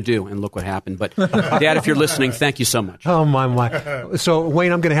father's going to do, and look what happened. But, Dad, if you're listening, thank you so much. Oh, my. So,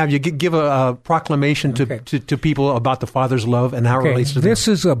 Wayne, I'm going to have you give a proclamation to people about the Father's love and how it relates to them. This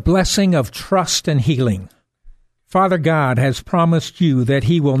is a blessing of trust and healing. Father God has promised you that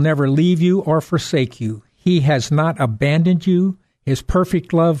He will never leave you or forsake you. He has not abandoned you. His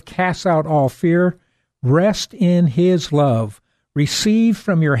perfect love casts out all fear. Rest in His love. Receive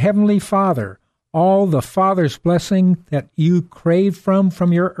from your Heavenly Father all the Father's blessing that you crave from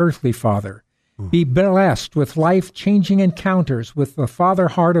your earthly Father. Be blessed with life-changing encounters with the Father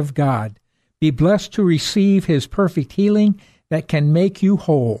heart of God. Be blessed to receive His perfect healing that can make you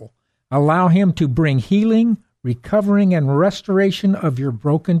whole. Allow Him to bring healing, recovering, and restoration of your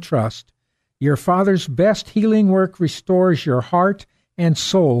broken trust. Your Father's best healing work restores your heart and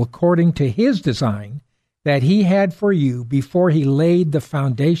soul according to His design that He had for you before He laid the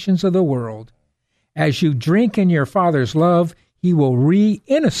foundations of the world. As you drink in your Father's love, He will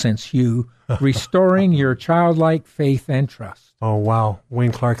re-innocence you, restoring your childlike faith and trust. Oh, wow.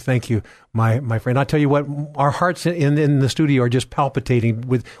 Wayne Clark, thank you, my friend. I'll tell you what, our hearts in the studio are just palpitating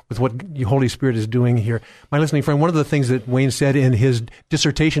with what the Holy Spirit is doing here. My listening friend, one of the things that Wayne said in his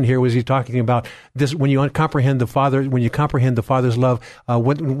dissertation here was he talking about this, when you comprehend the Father's love,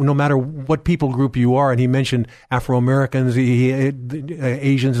 no matter what people group you are, and he mentioned Afro-Americans,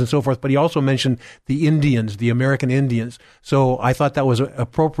 Asians, and so forth, but he also mentioned the Indians, the American Indians. So I thought that was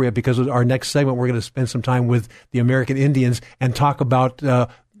appropriate because our next segment, we're going to spend some time with the American Indians and talk about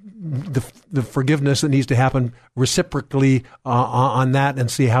the forgiveness that needs to happen reciprocally on that,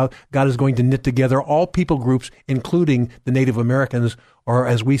 and see how God is going to knit together all people groups, including the Native Americans, or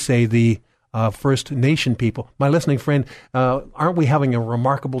as we say, the First Nation people. My listening friend, aren't we having a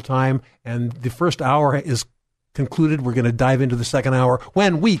remarkable time? And the first hour is concluded. We're going to dive into the second hour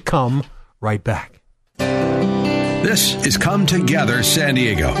when we come right back. This is Come Together San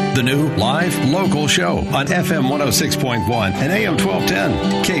Diego, the new live local show on FM 106.1 and AM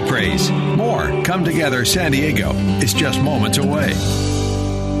 1210. K-Praise. More Come Together San Diego is just moments away.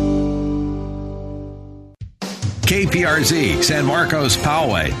 KPRZ San Marcos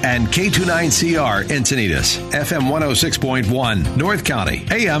Poway and K29CR Encinitas, FM 106.1 North County,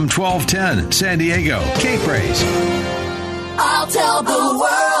 AM 1210 San Diego. K-Praise. I'll tell the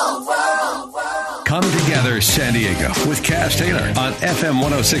world. Come Together San Diego with Cass Taylor on FM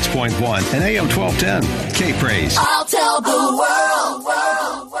 106.1 and AM 1210. K-Praise. I'll tell the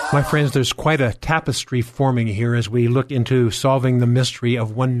world. My friends, there's quite a tapestry forming here as we look into solving the mystery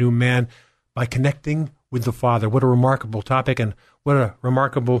of one new man by connecting with the Father. What a remarkable topic, and what a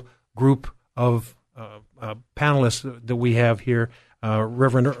remarkable group of panelists that we have here.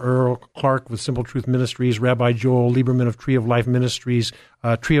 Reverend Earl Clark with Simple Truth Ministries, Rabbi Joel Lieberman of Tree of Life Ministries,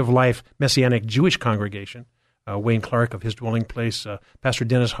 Tree of Life Messianic Jewish Congregation, Wayne Clark of His Dwelling Place, Pastor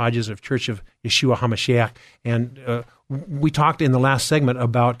Dennis Hodges of Church of Yeshua HaMashiach. And we talked in the last segment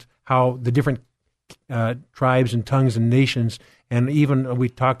about how the different tribes and tongues and nations, and even we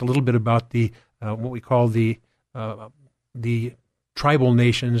talked a little bit about the what we call the tribal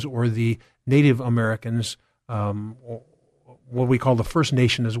nations or the Native Americans, or what we call the First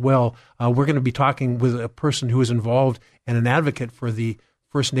Nation as well. We're going to be talking with a person who is involved and an advocate for the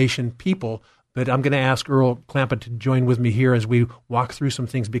First Nation people. But I'm going to ask Earl Clampett to join with me here as we walk through some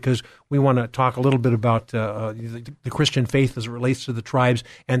things, because we want to talk a little bit about the Christian faith as it relates to the tribes.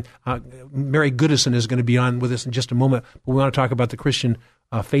 And Mary Goodison is going to be on with us in just a moment. But we want to talk about the Christian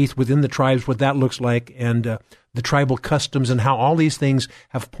faith within the tribes, what that looks like, and the tribal customs, and how all these things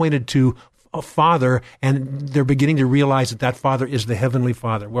have pointed to a Father, and they're beginning to realize that Father is the Heavenly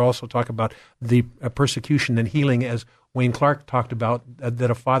Father. We'll also talk about the persecution and healing, as Wayne Clark talked about,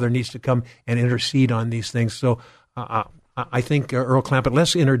 that a father needs to come and intercede on these things. So I think, Earl Clampett,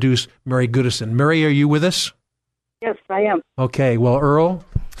 let's introduce Mary Goodison. Mary, are you with us? Yes, I am. Okay, well, Earl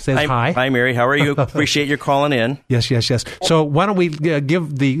says hi. Hi, Mary. How are you? Appreciate your calling in. Yes. So why don't we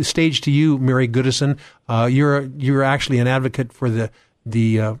give the stage to you, Mary Goodison? You're actually an advocate for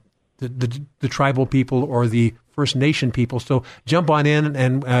the tribal people or the First Nation people. So jump on in,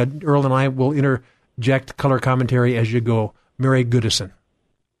 and Earl and I will interject color commentary as you go. Mary Goodison.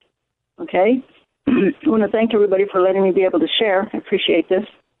 Okay. I want to thank everybody for letting me be able to share. I appreciate this.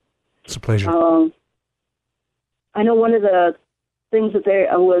 It's a pleasure. I know one of the things that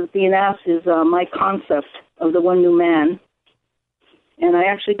I was being asked is my concept of the one new man. And I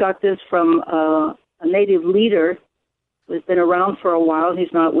actually got this from a native leader who's been around for a while.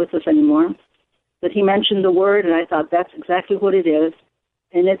 He's not with us anymore. But he mentioned the word, and I thought that's exactly what it is.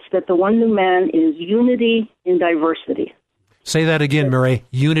 And it's that the one new man is unity in diversity. Say that again, Mary.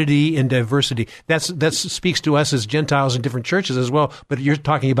 Unity in diversity. That speaks to us as Gentiles in different churches as well, but you're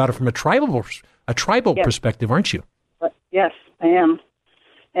talking about it from a tribal yes. perspective, aren't you? Yes, I am.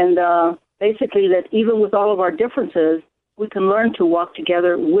 And basically that even with all of our differences, we can learn to walk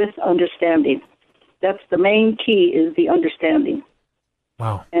together with understanding. That's the main key, is the understanding.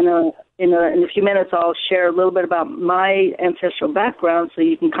 Wow. And in a few minutes, I'll share a little bit about my ancestral background so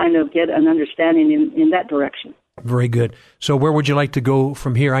you can kind of get an understanding in that direction. Very good. So where would you like to go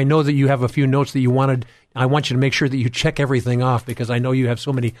from here? I know that you have a few notes that you wanted. I want you to make sure that you check everything off, because I know you have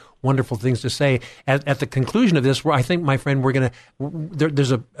so many wonderful things to say. At the conclusion of this, I think, my friend, we're going to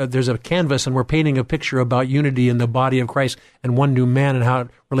there's a canvas, and we're painting a picture about unity in the body of Christ and one new man, and how it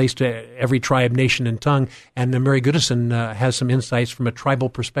relates to every tribe, nation, and tongue. And Mary Goodison has some insights from a tribal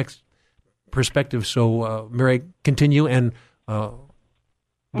perspective. So, Mary, continue, and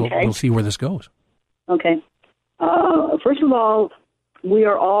we'll see where this goes. Okay. First of all, we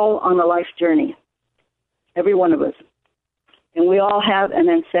are all on a life journey, every one of us. And we all have an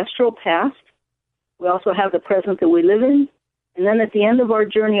ancestral past. We also have the present that we live in. And then at the end of our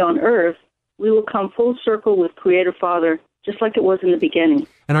journey on earth, we will come full circle with Creator Father, just like it was in the beginning.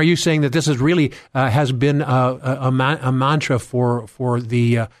 And are you saying that this is really has been a mantra for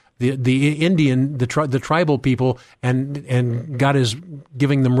the Indian, the tribal people, and God is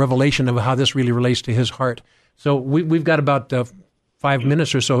giving them revelation of how this really relates to His heart? So we've got about 5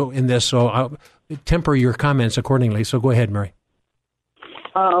 minutes or so in this, so I'll temper your comments accordingly. So go ahead, Mary.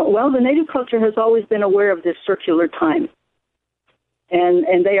 Well, the native culture has always been aware of this circular time,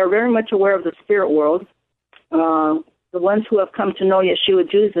 and they are very much aware of the spirit world. The ones who have come to know Yeshua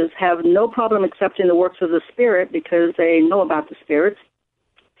Jesus have no problem accepting the works of the Spirit, because they know about the spirits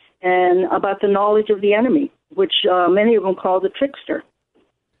and about the knowledge of the enemy, which many of them call the trickster.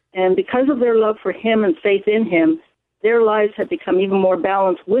 And because of their love for Him and faith in Him, their lives have become even more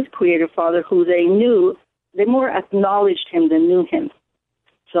balanced with Creator Father, who they knew. They more acknowledged Him than knew Him.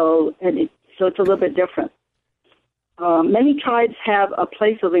 So it's a little bit different. Many tribes have a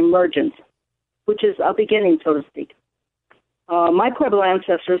place of emergence, which is a beginning, so to speak. My Pueblo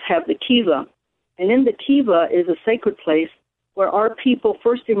ancestors have the Kiva, and in the Kiva is a sacred place where our people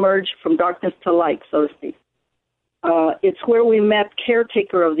first emerged from darkness to light, so to speak. It's where we met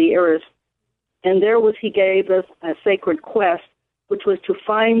Caretaker of the Earth, and there he gave us a sacred quest, which was to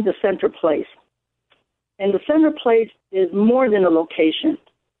find the center place. And the center place is more than a location.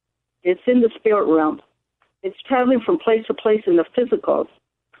 It's in the spirit realm. It's traveling from place to place in the physical.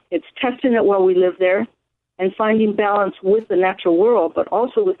 It's testing it while we live there and finding balance with the natural world, but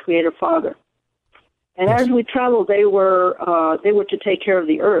also with Creator Father. And as we traveled, they were to take care of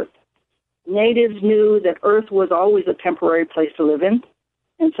the earth. natives knew that Earth was always a temporary place to live in,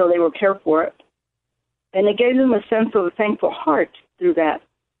 and so they were cared for it. And it gave them a sense of a thankful heart through that,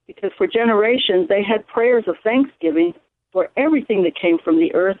 because for generations they had prayers of thanksgiving for everything that came from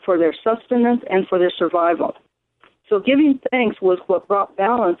the earth, for their sustenance and for their survival. So giving thanks was what brought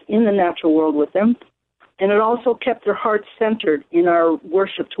balance in the natural world with them, and it also kept their hearts centered in our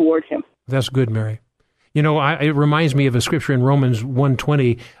worship toward Him. That's good, Mary. You know, it reminds me of a scripture in Romans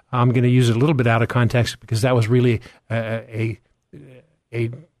 1:20. I'm going to use it a little bit out of context because that was really a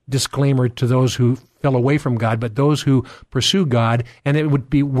disclaimer to those who fell away from God, but those who pursue God, and it would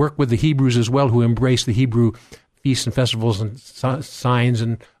be work with the Hebrews as well, who embrace the Hebrew feasts and festivals and signs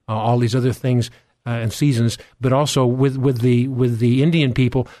and all these other things and seasons, but also with the Indian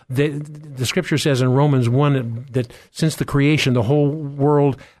people. The scripture says in Romans 1 that since the creation, the whole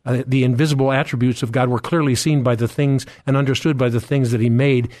world, the invisible attributes of God were clearly seen by the things and understood by the things that He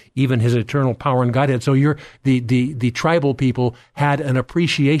made, even His eternal power and Godhead. So the tribal people had an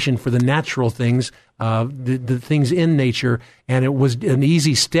appreciation for the natural things, the things in nature, and it was an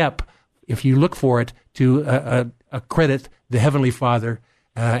easy step, if you look for it, to accredit the Heavenly Father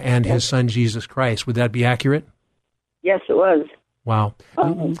and His Son, Jesus Christ. Would that be accurate? Yes, it was. Wow.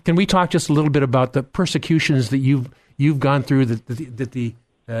 Can we talk just a little bit about the persecutions that you've gone through, that the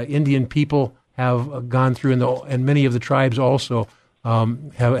Indian people have gone through, and many of the tribes also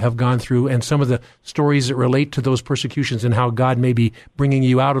have gone through, and some of the stories that relate to those persecutions and how God may be bringing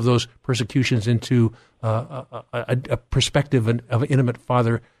you out of those persecutions into a perspective of an intimate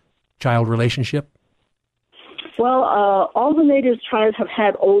father-child relationship? Well, all the native tribes have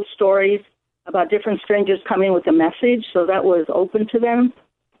had old stories about different strangers coming with a message, so that was open to them.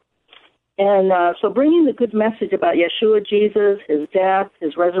 And so bringing the good message about Yeshua, Jesus, His death,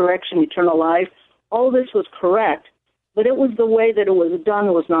 His resurrection, eternal life, all this was correct, but it was the way that it was done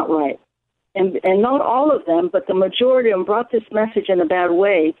was not right. And not all of them, but the majority of them brought this message in a bad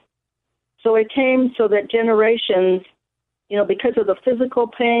way. So it came so that generations, because of the physical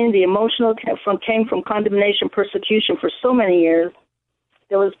pain, the emotional came from condemnation, persecution for so many years.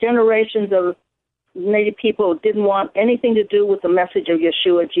 There was generations of Native people who didn't want anything to do with the message of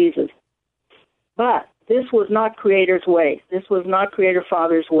Yeshua, Jesus. But this was not Creator's way. This was not Creator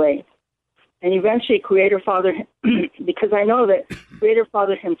Father's way. And eventually Creator Father, because I know that Creator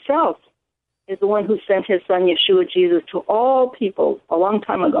Father Himself is the one who sent His Son, Yeshua, Jesus, to all people a long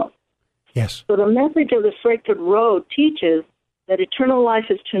time ago. Yes. So the message of the Sacred Road teaches that eternal life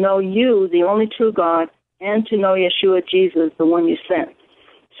is to know You, the only true God, and to know Yeshua, Jesus, the one You sent.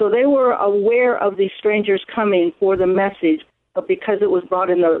 So they were aware of these strangers coming for the message, but because it was brought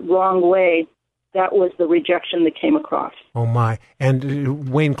in the wrong way, that was the rejection that came across. Oh, my. And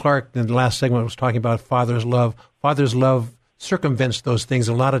Wayne Clark, in the last segment, was talking about Father's love. Father's love circumvents those things.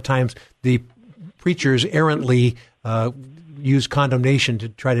 A lot of times the preachers errantly use condemnation to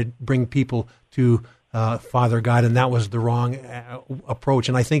try to bring people to Father God, and that was the wrong approach.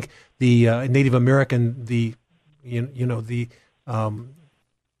 And I think the Native American, the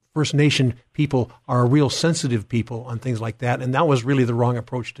First Nation people are a real sensitive people on things like that, and that was really the wrong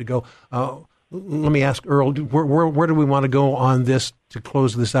approach to go. Let me ask Earl, where do we want to go on this to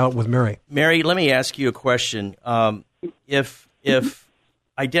close this out with Mary? Mary, let me ask you a question. If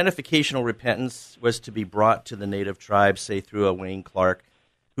identificational repentance was to be brought to the Native tribes, say through a Wayne Clark,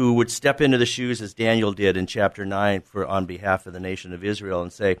 who would step into the shoes as Daniel did in chapter 9 on behalf of the nation of Israel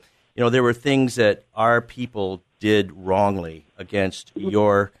and say, there were things that our people did wrongly against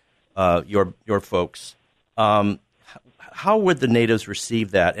your folks. How would the natives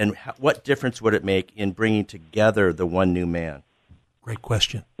receive that, and what difference would it make in bringing together the one new man? Great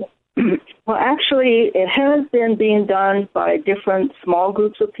question. Well, actually, it has been being done by different small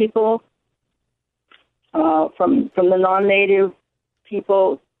groups of people, from the non-native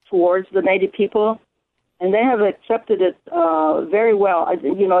people towards the native people, and they have accepted it very well.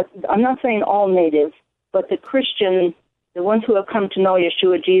 I'm not saying all natives, but the Christian, the ones who have come to know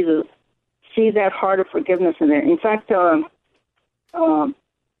Yeshua, Jesus, see that heart of forgiveness in there. In fact, the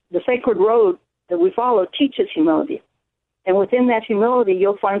Sacred Road that we follow teaches humility. And within that humility,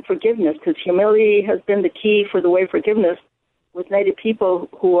 you'll find forgiveness, because humility has been the key for the way of forgiveness with Native people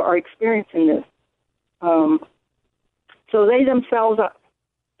who are experiencing this. So they themselves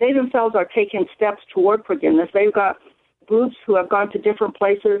are taking steps toward forgiveness. They've got groups who have gone to different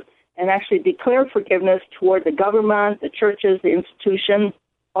places and actually declared forgiveness toward the government, the churches, the institution,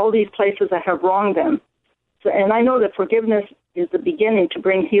 all these places that have wronged them. So, and I know that forgiveness is the beginning to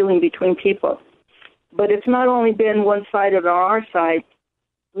bring healing between people. But it's not only been one-sided on our side.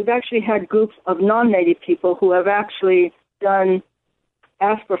 We've actually had groups of non-native people who have actually done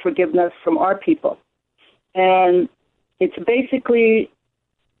ask for forgiveness from our people. And it's basically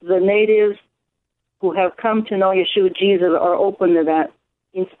the natives who have come to know Yeshua Jesus are open to that,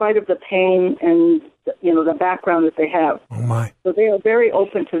 in spite of the pain and the background that they have. Oh my! So they are very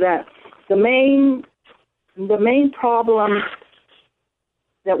open to that. The main problem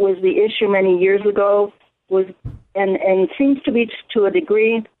that was the issue many years ago was, and seems to be to a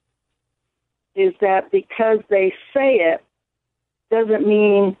degree, is that because they say it doesn't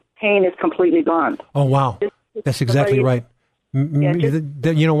mean pain is completely gone. Oh wow! That's exactly right.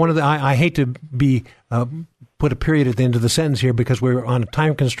 One of the I hate to be put a period at the end of the sentence here because we're on a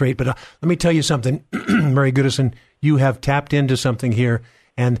time constraint, but let me tell you something, Mary Goodison, you have tapped into something here,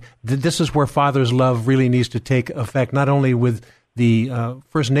 and this is where Father's love really needs to take effect, not only with the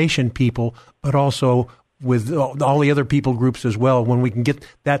First Nation people, but also with all the other people groups as well. When we can get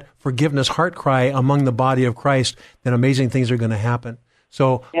that forgiveness heart cry among the body of Christ, then amazing things are going to happen.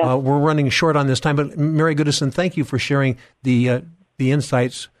 So we're running short on this time, but Mary Goodison, thank you for sharing the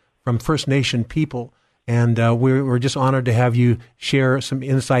insights from First Nation people, and we're just honored to have you share some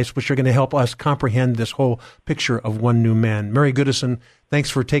insights which are going to help us comprehend this whole picture of one new man. Mary Goodison, thanks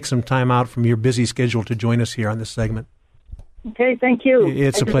for taking some time out from your busy schedule to join us here on this segment. Okay, thank you.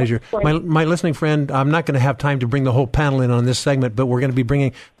 It's a pleasure. My listening friend, I'm not going to have time to bring the whole panel in on this segment, but we're going to be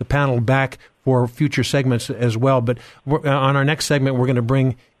bringing the panel back for future segments as well. But on our next segment, we're going to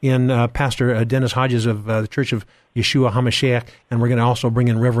bring in Pastor Dennis Hodges of the Church of Yeshua HaMashiach, and we're going to also bring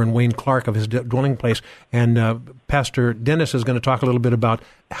in Reverend Wayne Clark of his dwelling place. And Pastor Dennis is going to talk a little bit about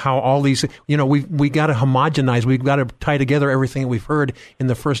how all these, we got to homogenize, we've got to tie together everything that we've heard in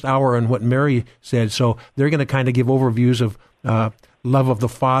the first hour and what Mary said. So they're going to kind of give overviews of love of the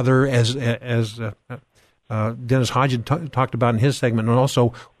Father as Dennis Hodges talked about in his segment, and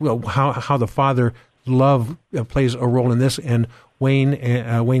also how the Father love plays a role in this. And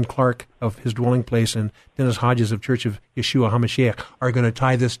Wayne Clark of his dwelling place and Dennis Hodges of Church of Yeshua HaMashiach are going to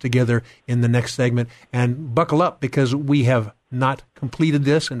tie this together in the next segment. And buckle up, because we have not completed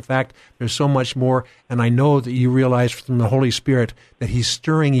this. In fact, there's so much more, and I know that you realize from the Holy Spirit that He's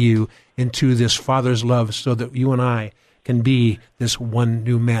stirring you into this Father's love so that you and I can be this one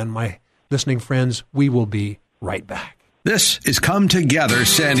new man. My listening friends, we will be right back. This is Come Together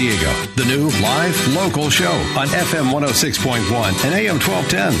San Diego, the new live local show on FM 106.1 and AM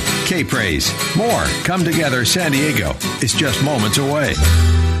 1210. K-Praise. More Come Together San Diego is just moments away.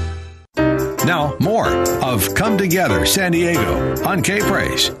 Now, more of Come Together San Diego on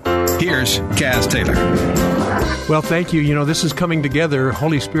K-Praise. Here's Kaz Taylor. Well, thank you. This is coming together.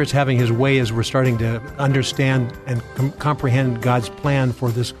 Holy Spirit's having His way as we're starting to understand and comprehend God's plan for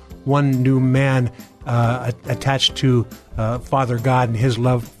this one new man attached to Father God and His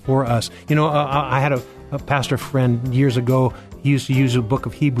love for us. I had a pastor friend years ago. He used to use a book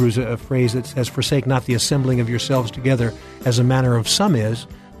of Hebrews, a phrase that says, "Forsake not the assembling of yourselves together, as a manner of some is,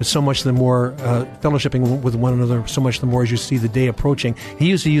 but so much the more fellowshipping with one another, so much the more as you see the day approaching." He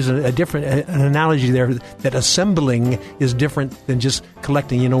used to use a different an analogy there, that assembling is different than just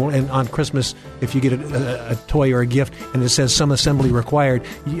collecting. And on Christmas, if you get a toy or a gift and it says some assembly required,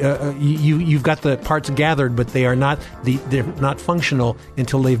 you've got the parts gathered, but they're not functional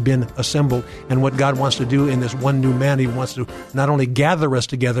until they've been assembled. And what God wants to do in this one new man, He wants to not only gather us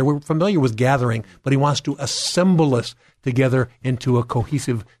together. We're familiar with gathering, but He wants to assemble us together into a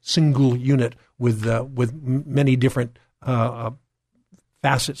cohesive single unit with many different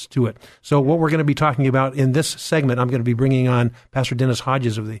facets to it. So what we're going to be talking about in this segment, I'm going to be bringing on Pastor Dennis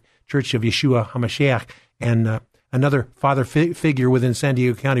Hodges of the Church of Yeshua HaMashiach and another father figure within San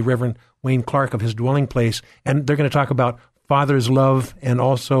Diego County, Reverend Wayne Clark of his dwelling place. And they're going to talk about Father's love and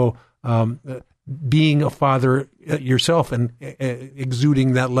also being a father yourself and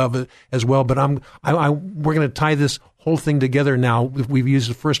exuding that love as well. But we're going to tie this whole thing together now. We've used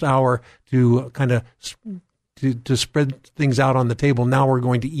the first hour to kind of to spread things out on the table. Now we're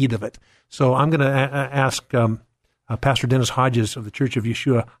going to eat of it. So I'm going to ask Pastor Dennis Hodges of the Church of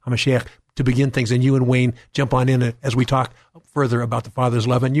Yeshua HaMashiach to begin things, and you and Wayne jump on in as we talk further about the Father's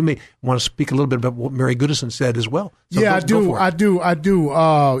love. And you may want to speak a little bit about what Mary Goodison said as well. So I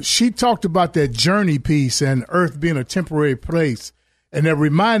do. She talked about that journey piece and earth being a temporary place. And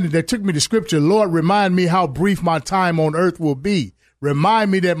that took me to Scripture. Lord, remind me how brief my time on earth will be.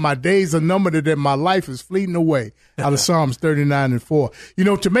 Remind me that my days are numbered and that my life is fleeting away. Out of Psalms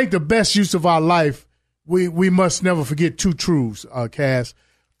 39:4. To make the best use of our life, we must never forget two truths, Cass.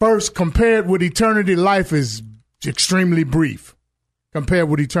 First, compared with eternity, life is extremely brief compared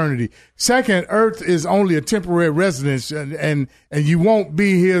with eternity. Second, earth is only a temporary residence, and you won't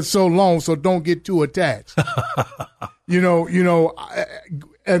be here so long, so don't get too attached.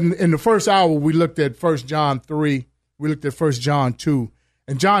 And in the first hour, we looked at 1 John 3. We looked at 1 John 2.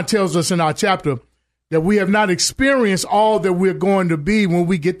 And John tells us in our chapter that we have not experienced all that we're going to be when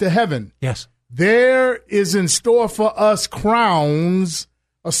we get to heaven. Yes. There is in store for us crowns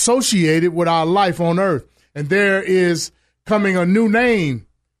associated with our life on earth. And there is coming a new name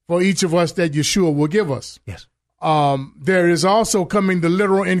for each of us that Yeshua will give us. Yes. There is also coming the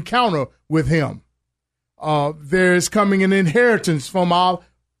literal encounter with him. There is coming an inheritance from our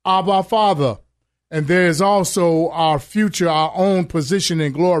Abba Father. And there is also our future, our own position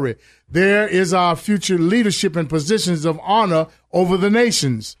in glory. There is our future leadership and positions of honor over the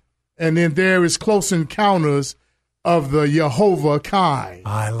nations. And then there is close encounters of the Jehovah kind.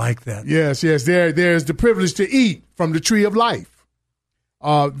 I like that. Yes. There's the privilege to eat from the tree of life.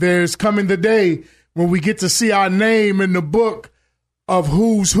 There's coming the day when we get to see our name in the book of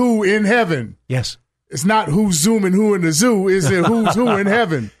who's who in heaven. Yes. It's not who's zooming who in the zoo. It's who's who in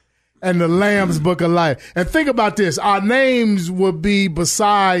heaven. And the Lamb's Book of Life. And think about this. Our names will be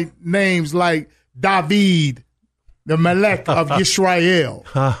beside names like David, the Melech of Israel,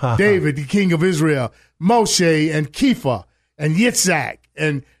 David, the king of Israel, Moshe and Kepha and Yitzhak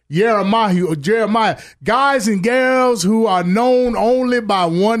and Jeremiah, guys and girls who are known only by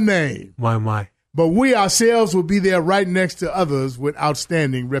one name. My. But we ourselves will be there right next to others with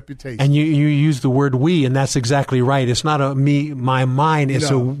outstanding reputation. And you use the word we, and that's exactly right. It's not a me, my, mine. It's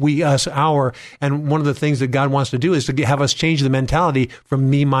a we, us, our. And one of the things that God wants to do is to have us change the mentality from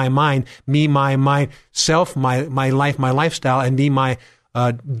me, my, mine, self, my life, my lifestyle, and me,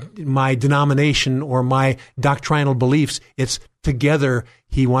 my denomination or my doctrinal beliefs. It's together.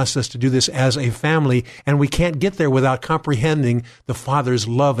 He wants us to do this as a family, and we can't get there without comprehending the Father's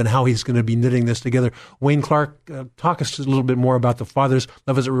love and how he's going to be knitting this together. Wayne Clark, talk us a little bit more about the Father's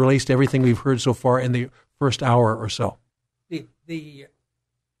love as it relates to everything we've heard so far in the first hour or so. The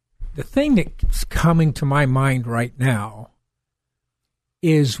thing that's coming to my mind right now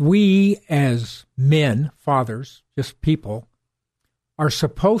is we as men, fathers, just people, are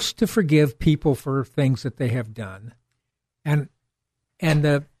supposed to forgive people for things that they have done. And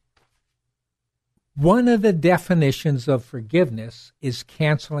one of the definitions of forgiveness is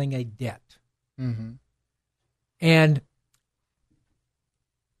canceling a debt. Mm-hmm. And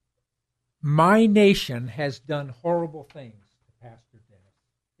my nation has done horrible things to Pastor Dennis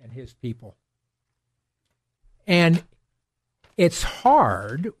and his people. And it's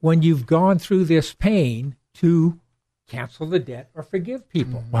hard when you've gone through this pain to cancel the debt or forgive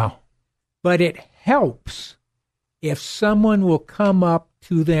people. Wow. But it helps if someone will come up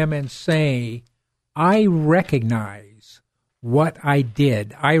to them and say, I recognize what I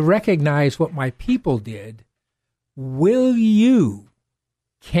did. I recognize what my people did. Will you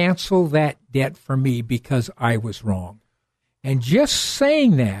cancel that debt for me because I was wrong? And just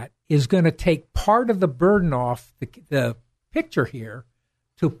saying that is going to take part of the burden off the picture here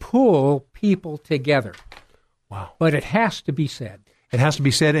to pull people together. Wow. But it has to be said. It has to be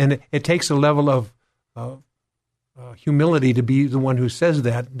said, and it takes a level of humility to be the one who says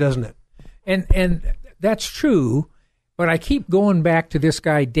that, doesn't it? And that's true, but I keep going back to this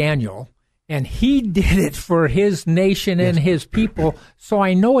guy Daniel, and he did it for his nation and his people, so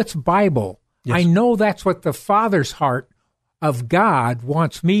I know it's Bible. Yes. I know that's what the Father's heart of God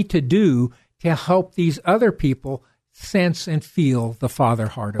wants me to do to help these other people sense and feel the Father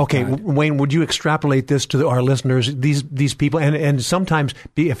heart of God. Okay, Wayne, would you extrapolate this to our listeners, these people, and sometimes,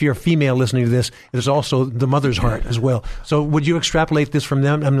 if you're a female listening to this, there's also the mother's heart as well. So would you extrapolate this from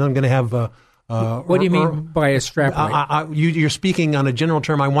them? I'm going to have... what do you mean by extrapolate? You're speaking on a general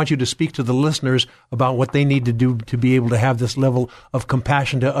term. I want you to speak to the listeners about what they need to do to be able to have this level of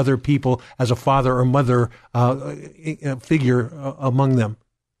compassion to other people as a father or mother figure among them.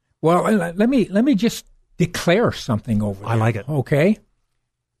 Well, let me just declare something over there. I like it. Okay?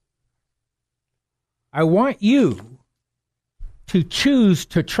 I want you to choose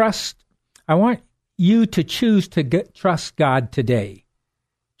to trust. I want you to choose to trust God today.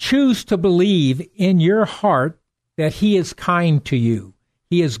 Choose to believe in your heart that He is kind to you.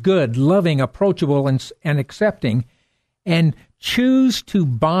 He is good, loving, approachable, and accepting. And choose to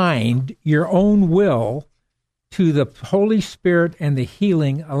bind your own will to the Holy Spirit and the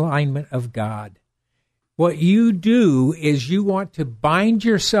healing alignment of God. What you do is you want to bind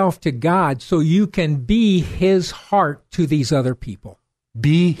yourself to God so you can be His heart to these other people.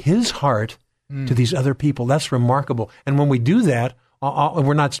 Be His heart to these other people. That's remarkable. And when we do that,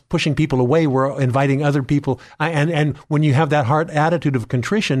 we're not pushing people away. We're inviting other people. And when you have that heart attitude of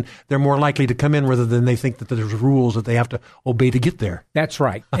contrition, they're more likely to come in rather than they think that there's rules that they have to obey to get there. That's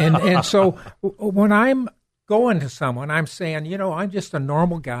right. And so when I'm going to someone, I'm saying, you know, I'm just a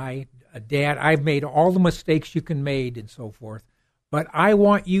normal guy, a dad. I've made all the mistakes you can make and so forth. But I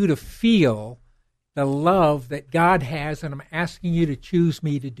want you to feel the love that God has, and I'm asking you to choose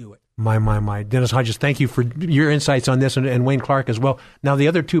me to do it. My. Dennis Hodges, thank you for your insights on this, and Wayne Clark as well. Now, the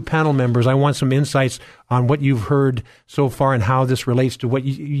other two panel members, I want some insights on what you've heard so far and how this relates to what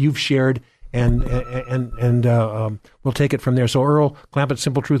you've shared, and we'll take it from there. So, Earl Clampett,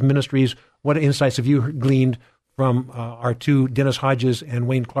 Simple Truth Ministries, what insights have you gleaned from our two, Dennis Hodges and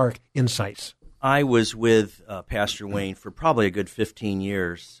Wayne Clark, insights? I was with Pastor Wayne for probably a good 15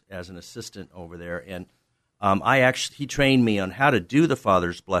 years as an assistant over there, and he trained me on how to do the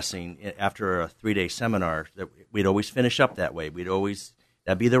Father's blessing after a 3-day seminar. That we'd always finish up that way.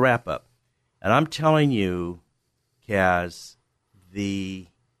 That'd be the wrap up. And I'm telling you, Kaz, the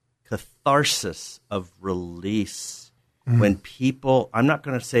catharsis of release when people, I'm not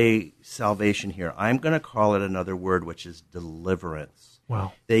going to say salvation here, I'm going to call it another word, which is deliverance.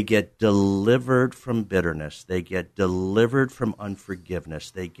 Wow. They get delivered from bitterness. They get delivered from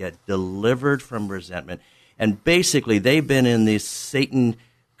unforgiveness. They get delivered from resentment. And basically, they've been in these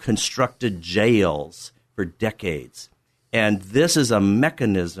Satan-constructed jails for decades. And this is a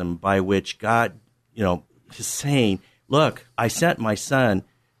mechanism by which God, is saying, look, I sent my son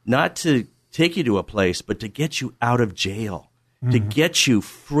not to take you to a place, but to get you out of jail, to get you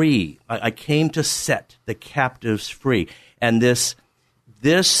free. I came to set the captives free. And this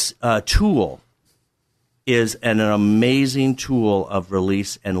tool is an amazing tool of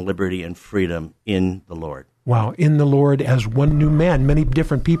release and liberty and freedom in the Lord. Wow, in the Lord as one new man. Many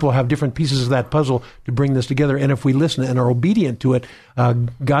different people have different pieces of that puzzle to bring this together. And if we listen and are obedient to it,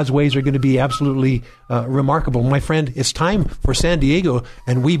 God's ways are going to be absolutely remarkable. My friend, it's time for San Diego,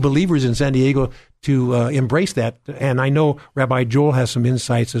 and we believers in San Diego to embrace that. And I know Rabbi Joel has some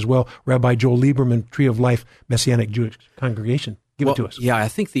insights as well. Rabbi Joel Lieberman, Tree of Life, Messianic Jewish Congregation. Give it to us. Yeah, I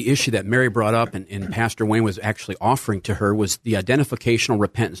think the issue that Mary brought up and Pastor Wayne was actually offering to her was the identificational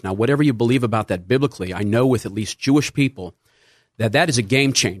repentance. Now, whatever you believe about that biblically, I know with at least Jewish people that is a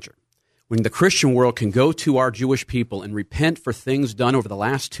game changer. When the Christian world can go to our Jewish people and repent for things done over the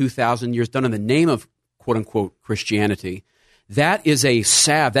last 2,000 years, done in the name of quote-unquote Christianity, that is a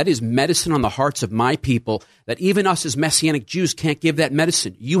salve, that is medicine on the hearts of my people that even us as Messianic Jews can't give that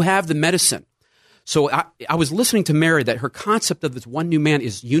medicine. You have the medicine. So I was listening to Mary that her concept of this one new man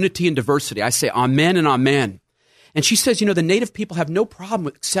is unity and diversity. I say amen and amen. And she says, the native people have no problem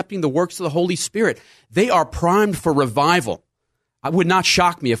with accepting the works of the Holy Spirit. They are primed for revival. It would not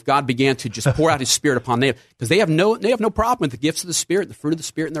shock me if God began to just pour out His Spirit upon them, because they have no problem with the gifts of the Spirit, the fruit of the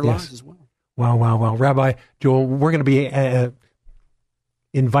Spirit in their lives as well. Wow. Rabbi Joel, we're going to be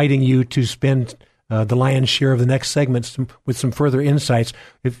inviting you to spend the lion's share of the next segment with some further insights.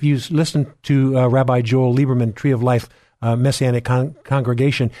 If you listen to Rabbi Joel Lieberman, Tree of Life, Messianic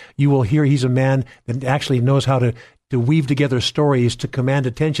Congregation, you will hear he's a man that actually knows how to weave together stories to command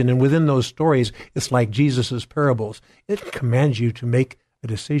attention. And within those stories, it's like Jesus' parables. It commands you to make a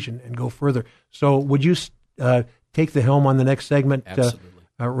decision and go further. So would you take the helm on the next segment,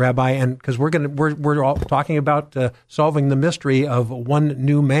 Rabbi? And because we're all talking about solving the mystery of one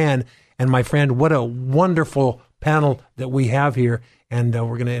new man. And my friend, what a wonderful panel that we have here. And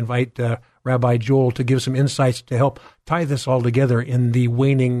we're going to invite Rabbi Joel to give some insights to help tie this all together in the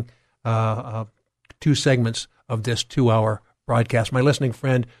waning 2 segments of this 2-hour broadcast. My listening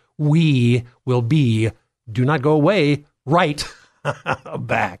friend, we will be, do not go away, right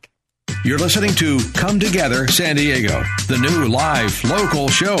back. You're listening to Come Together San Diego, the new live local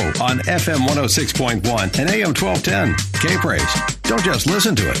show on FM 106.1 and AM 1210. K-Praise. Don't just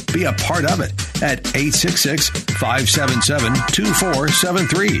listen to it. Be a part of it at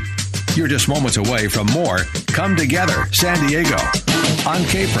 866-577-2473. You're just moments away from more Come Together San Diego on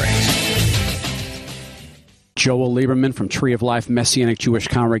K-Praise. Joel Lieberman from Tree of Life Messianic Jewish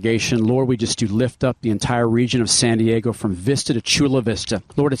Congregation. Lord, we just do lift up the entire region of San Diego from Vista to Chula Vista.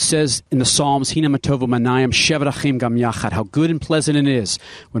 Lord, it says in the Psalms, Hina Matovu Manayim Shevet Achim Gam Yachad, how good and pleasant it is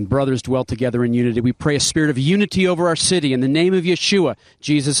when brothers dwell together in unity. We pray a spirit of unity over our city in the name of Yeshua,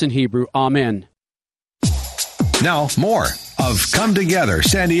 Jesus in Hebrew. Amen. Now, more of Come Together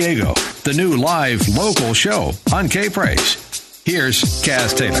San Diego, the new live local show on K-Praise. Here's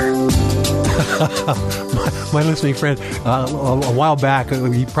Kaz Taylor. My listening friend, a while back,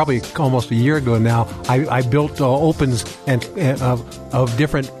 probably almost a year ago now, I built opens and of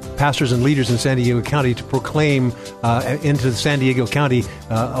different pastors and leaders in San Diego County to proclaim into San Diego County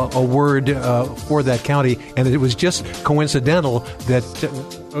a word for that county. And it was just coincidental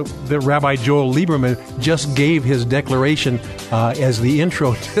that Rabbi Joel Lieberman just gave his declaration as the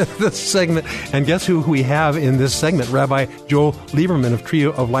intro to the segment. And guess who we have in this segment? Rabbi Joel Lieberman of Tree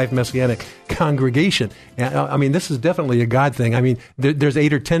of Life Messianic Congregation. I mean, this is definitely a God thing. I mean, there's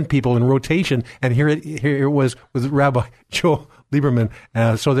 8 or 10 people in rotation, and here it was with Rabbi Joel Lieberman.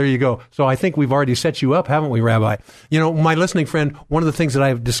 So there you go. So I think we've already set you up, haven't we, Rabbi? You know, my listening friend, one of the things that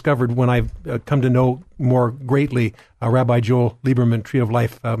I've discovered when I've come to know more greatly Rabbi Joel Lieberman, Tree of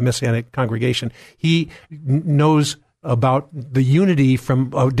Life Messianic Congregation, he knows about the unity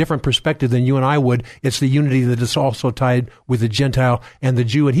from a different perspective than you and I would. It's the unity that is also tied with the Gentile and the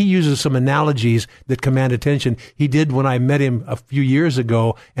Jew. And he uses some analogies that command attention. He did when I met him a few years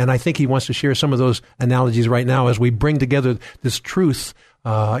ago, and I think he wants to share some of those analogies right now as we bring together this truth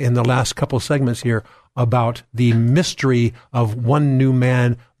in the last couple segments here about the mystery of one new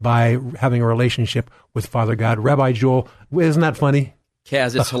man by having a relationship with Father God. Rabbi Joel, isn't that funny?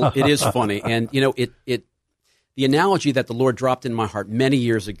 Kaz, it is funny. And, you know, the analogy that the Lord dropped in my heart many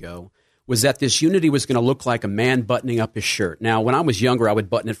years ago was that this unity was going to look like a man buttoning up his shirt. Now, when I was younger, I would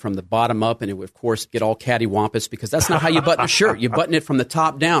button it from the bottom up, and it would, of course, get all cattywampus because that's not how you button a shirt. You button it from the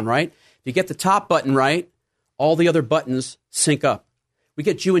top down, right? If you get the top button right, all the other buttons sync up. We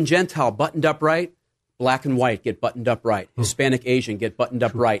get Jew and Gentile buttoned up right, black and white get buttoned up right, Hispanic, Asian get buttoned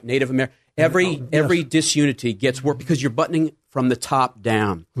up right, Native American. Every disunity gets work because you're buttoning from the top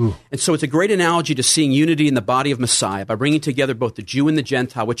down. Ooh. And so it's a great analogy to seeing unity in the body of Messiah by bringing together both the Jew and the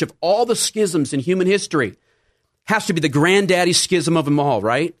Gentile, which of all the schisms in human history has to be the granddaddy schism of them all,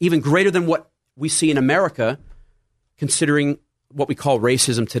 right? Even greater than what we see in America, considering what we call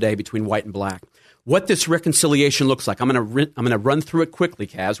racism today between white and black. What this reconciliation looks like, I'm going to run through it quickly,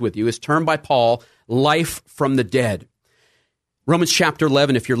 Kaz, with you, is termed by Paul, life from the dead. Romans chapter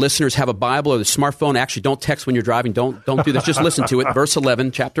 11, if your listeners have a Bible or the smartphone, actually don't text when you're driving, don't do this, just listen to it. Verse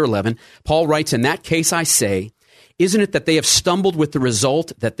 11, chapter 11, Paul writes, in that case I say, isn't it that they have stumbled with the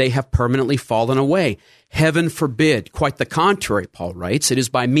result that they have permanently fallen away? Heaven forbid. Quite the contrary, Paul writes, it is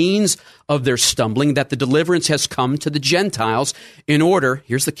by means of their stumbling that the deliverance has come to the Gentiles in order,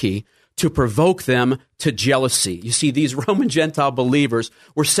 here's the key, to provoke them to jealousy. You see, these Roman Gentile believers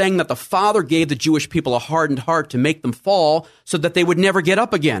were saying that the Father gave the Jewish people a hardened heart to make them fall so that they would never get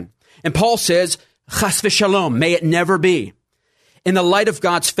up again. And Paul says, chas v'shalom, may it never be. In the light of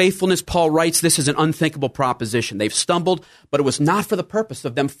God's faithfulness, Paul writes, this is an unthinkable proposition. They've stumbled, but it was not for the purpose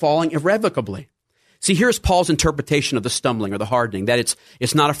of them falling irrevocably. See, here's Paul's interpretation of the stumbling or the hardening, that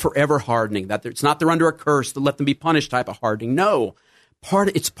it's not a forever hardening, that it's not they're under a curse to let them be punished type of hardening. No.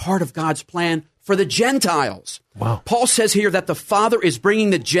 It's part of God's plan for the Gentiles. Wow. Paul says here that the Father is bringing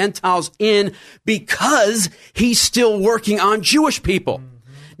the Gentiles in because he's still working on Jewish people.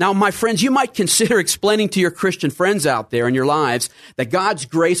 Mm-hmm. Now, my friends, you might consider explaining to your Christian friends out there in your lives that God's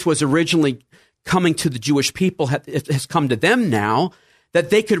grace was originally coming to the Jewish people, it has come to them now,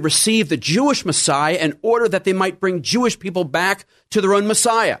 that they could receive the Jewish Messiah in order that they might bring Jewish people back to their own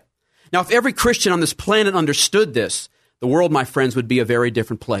Messiah. Now, if every Christian on this planet understood this, the world, my friends, would be a very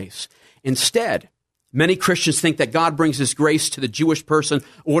different place. Instead, many Christians think that God brings his grace to the Jewish person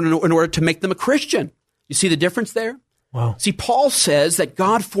in order to make them a Christian. You see the difference there? Wow. See, Paul says that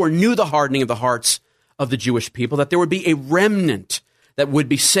God foreknew the hardening of the hearts of the Jewish people, that there would be a remnant that would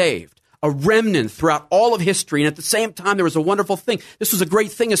be saved, a remnant throughout all of history. And at the same time, there was a wonderful thing. This was a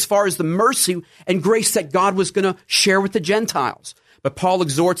great thing as far as the mercy and grace that God was going to share with the Gentiles. But Paul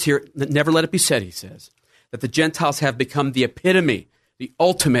exhorts here, never let it be said, he says, that the Gentiles have become the epitome, the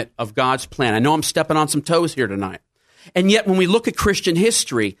ultimate of God's plan. I know I'm stepping on some toes here tonight. And yet when we look at Christian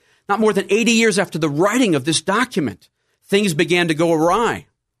history, not more than 80 years after the writing of this document, things began to go awry,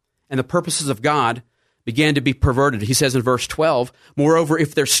 and the purposes of God began to be perverted. He says in verse 12, moreover,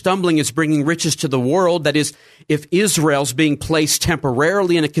 if their stumbling is bringing riches to the world, that is, if Israel's being placed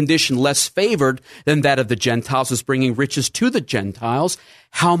temporarily in a condition less favored than that of the Gentiles is bringing riches to the Gentiles,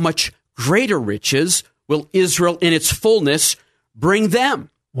 how much greater riches will Israel in its fullness bring them?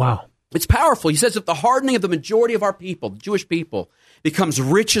 Wow. It's powerful. He says if the hardening of the majority of our people, the Jewish people, becomes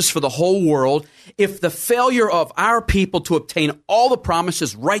riches for the whole world, if the failure of our people to obtain all the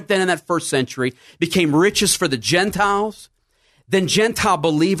promises right then in that first century became riches for the Gentiles, then Gentile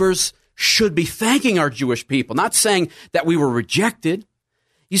believers should be thanking our Jewish people, not saying that we were rejected.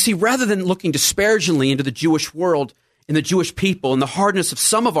 You see, rather than looking disparagingly into the Jewish world and the Jewish people and the hardness of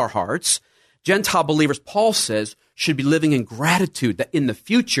some of our hearts, Gentile believers, Paul says, should be living in gratitude that in the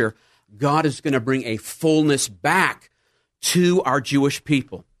future, God is going to bring a fullness back to our Jewish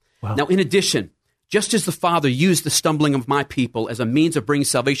people. Wow. Now, in addition, just as the Father used the stumbling of my people as a means of bringing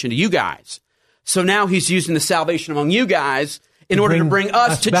salvation to you guys, so now he's using the salvation among you guys in order to bring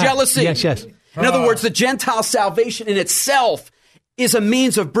us to back. jealousy. Yes. In other words, the Gentile salvation in itself is a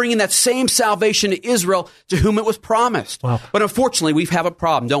means of bringing that same salvation to Israel to whom it was promised. Wow. But unfortunately, we have a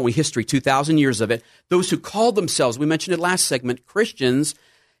problem, don't we? History, 2,000 years of it. Those who call themselves, we mentioned it last segment, Christians,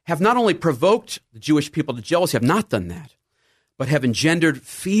 have not only provoked the Jewish people to jealousy, have not done that, but have engendered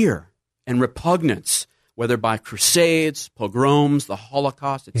fear and repugnance, whether by crusades, pogroms, the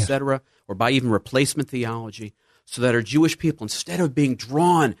Holocaust, etc., or by even replacement theology, so that our Jewish people, instead of being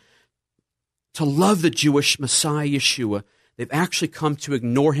drawn to love the Jewish Messiah, Yeshua, they've actually come to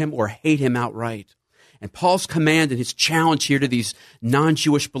ignore him or hate him outright. And Paul's command and his challenge here to these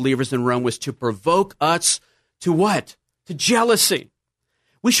non-Jewish believers in Rome was to provoke us to what? To jealousy.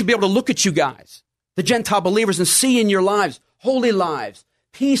 We should be able to look at you guys, the Gentile believers, and see in your lives, holy lives,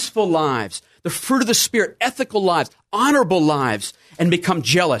 peaceful lives, the fruit of the Spirit, ethical lives, honorable lives, and become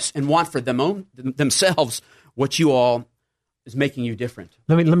jealous and want for themselves what you all is making you different.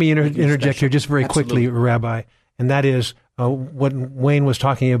 Let me interject here just very quickly, Rabbi, and that is what Wayne was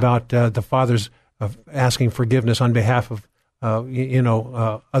talking about, the fathers of asking forgiveness on behalf of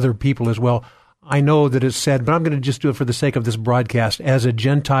other people as well. I know that it's said, but I'm going to just do it for the sake of this broadcast. As a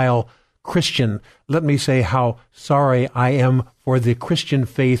Gentile Christian, let me say how sorry I am for the Christian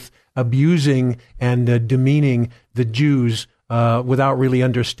faith abusing and demeaning the Jews without really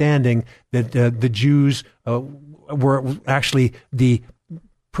understanding that the Jews were actually the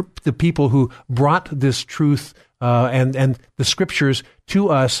people who brought this truth and the scriptures to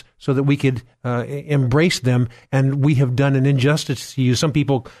us so that we could embrace them, and we have done an injustice to you. Some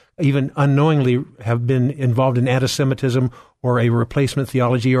people even unknowingly have been involved in anti-Semitism or a replacement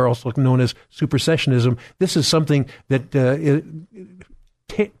theology, or also known as supersessionism. This is something that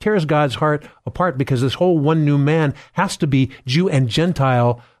tears God's heart apart, because this whole one new man has to be Jew and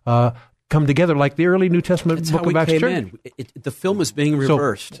Gentile come together like the early New Testament book of Acts Church. The film is being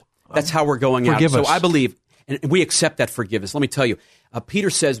reversed. That's how we're going out. So I believe, and we accept that forgiveness. Let me tell you, Peter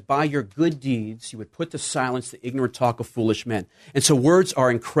says, by your good deeds, you would put to silence the ignorant talk of foolish men. And so words are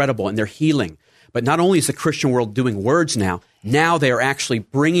incredible, and they're healing. But not only is the Christian world doing words now they are actually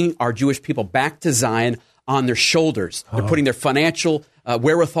bringing our Jewish people back to Zion on their shoulders. They're putting their financial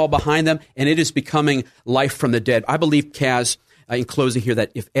wherewithal behind them, and it is becoming life from the dead. I believe, Kaz, in closing here,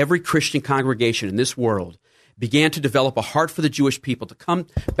 that if every Christian congregation in this world began to develop a heart for the Jewish people, to come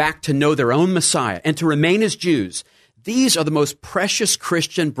back to know their own Messiah and to remain as Jews, these are the most precious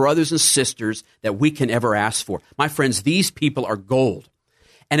Christian brothers and sisters that we can ever ask for. My friends, these people are gold.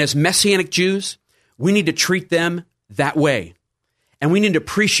 And as Messianic Jews, we need to treat them that way. And we need to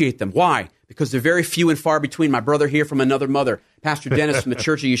appreciate them. Why? Because they're very few and far between. My brother here from another mother, Pastor Dennis from the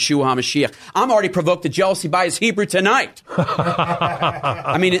Church of Yeshua HaMashiach. I'm already provoked to jealousy by his Hebrew tonight.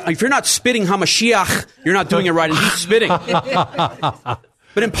 I mean, if you're not spitting HaMashiach, you're not doing it right, and he's spitting. But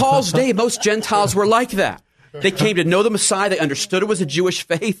in Paul's day, most Gentiles were like that. They came to know the Messiah. They understood it was a Jewish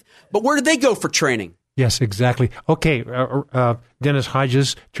faith. But where did they go for training? Yes, exactly. Okay, Dennis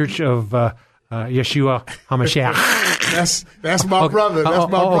Hodges, Church of Yeshua HaMashiach. That's my brother.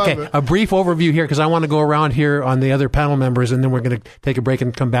 That's my brother. Okay, a brief overview here, because I want to go around here on the other panel members, and then we're going to take a break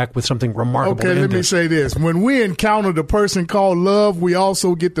and come back with something remarkable. Okay, let me say this. When we encounter the person called love, we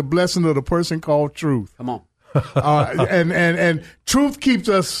also get the blessing of the person called truth. Come on. And truth keeps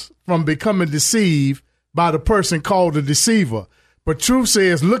us from becoming deceived by the person called the deceiver. But truth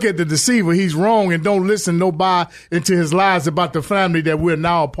says, look at the deceiver. He's wrong, and don't listen, no buy into his lies about the family that we're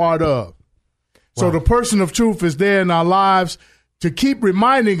now a part of. So the person of truth is there in our lives to keep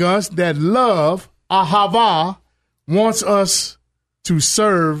reminding us that love, ahava, wants us to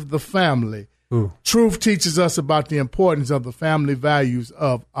serve the family. Ooh. Truth teaches us about the importance of the family values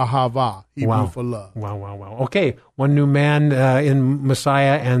of ahava, Hebrew for love. Wow. Okay, one new man in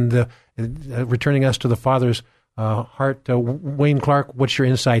Messiah and returning us to the Father's heart. Wayne Clark, what's your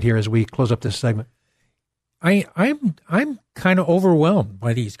insight here as we close up this segment? I'm kind of overwhelmed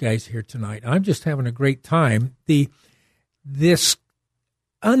by these guys here tonight. I'm just having a great time. This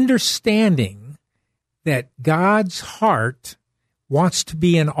understanding that God's heart wants to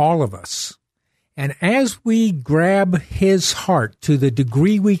be in all of us. And as we grab his heart to the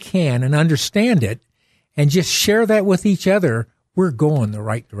degree we can and understand it and just share that with each other, we're going the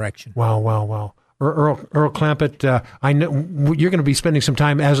right direction. Wow. Earl Clampett, I know you're going to be spending some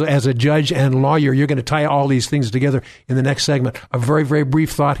time as a judge and lawyer. You're going to tie all these things together in the next segment. A very, very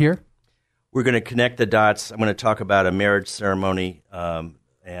brief thought here. We're going to connect the dots. I'm going to talk about a marriage ceremony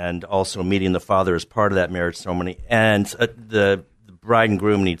and also meeting the Father as part of that marriage ceremony. And the bride and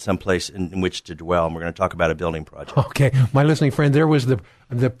groom need someplace in which to dwell, and we're going to talk about a building project. Okay, my listening friend, there was the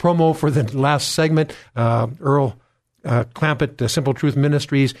promo for the last segment. Earl Clampett, Simple Truth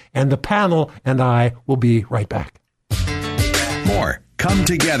Ministries, and the panel and I will be right back. More Come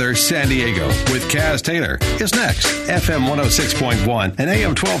Together San Diego with Kaz Taylor is next. FM 106.1 and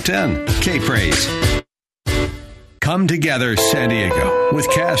AM 1210. K-Praise. Come Together San Diego with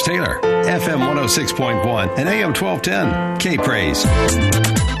Kaz Taylor. FM 106.1 and AM 1210. K-Praise.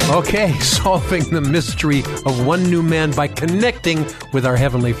 Okay, solving the mystery of one new man by connecting with our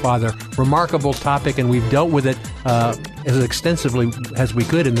Heavenly Father. Remarkable topic, and we've dealt with it as extensively as we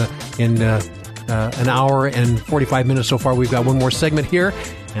could in an hour and 45 minutes so far. We've got one more segment here,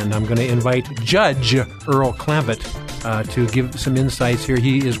 and I'm going to invite Judge Earl Clampett to give some insights here.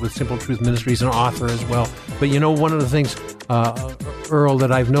 He is with Simple Truth Ministries, an author as well. But one of the things, Earl,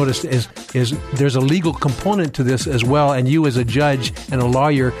 that I've noticed is there's a legal component to this as well, and you as a judge and a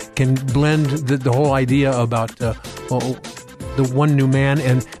lawyer can blend the whole idea about the one new man,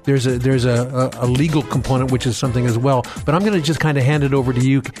 and there's a legal component, which is something as well. But I'm going to just kind of hand it over to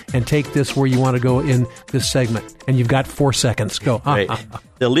you and take this where you want to go in this segment. And you've got 4 seconds. Go. Right.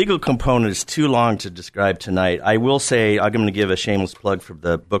 The legal component is too long to describe tonight. I will say I'm going to give a shameless plug for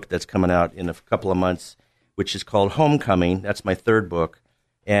the book that's coming out in a couple of months, which is called Homecoming. That's my third book.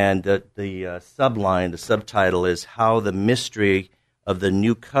 And the subline, the subtitle is How the Mystery of the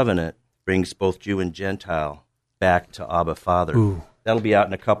New Covenant Brings Both Jew and Gentile Back to Abba Father. Ooh. That'll be out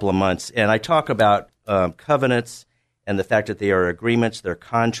in a couple of months. And I talk about covenants and the fact that they are agreements, they're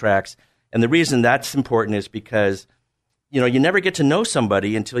contracts. And the reason that's important is because, you never get to know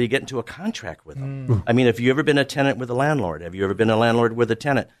somebody until you get into a contract with them. I mean, have you ever been a tenant with a landlord? Have you ever been a landlord with a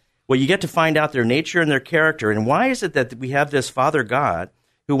tenant? Well, you get to find out their nature and their character. And why is it that we have this Father God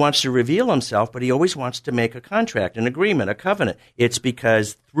who wants to reveal himself, but he always wants to make a contract, an agreement, a covenant? It's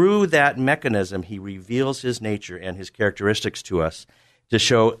because through that mechanism, he reveals his nature and his characteristics to us to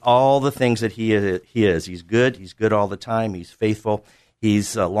show all the things that he is. He's good all the time, he's faithful,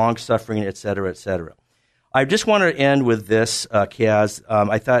 he's long-suffering, et cetera, et cetera. I just want to end with this, Kaz.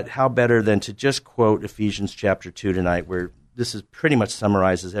 I thought how better than to just quote Ephesians chapter 2 tonight, where this is pretty much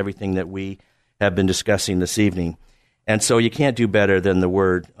summarizes everything that we have been discussing this evening. And so you can't do better than the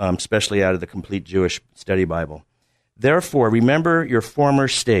word, especially out of the Complete Jewish Study Bible. Therefore, remember your former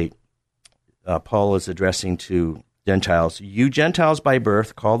state. Paul is addressing to Gentiles. You Gentiles by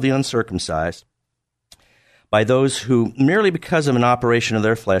birth, called the uncircumcised, by those who merely because of an operation of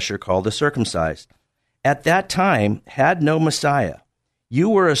their flesh are called the circumcised. At that time had no Messiah. You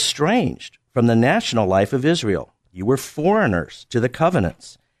were estranged from the national life of Israel. You were foreigners to the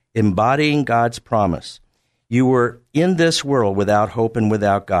covenants, embodying God's promise. You were in this world without hope and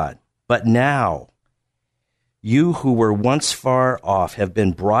without God. But now, you who were once far off have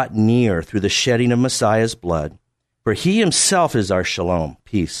been brought near through the shedding of Messiah's blood. For he himself is our shalom,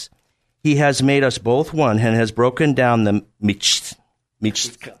 peace. He has made us both one and has broken down the mitzvah,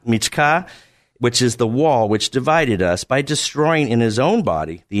 which is the wall which divided us, by destroying in his own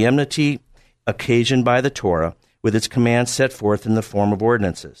body the enmity occasioned by the Torah, with its commands set forth in the form of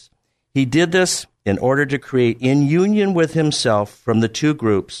ordinances. He did this in order to create in union with himself from the two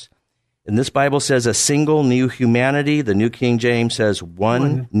groups. And this Bible says a single new humanity. The New King James says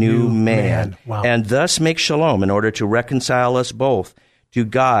one new man. Wow. And thus make shalom in order to reconcile us both to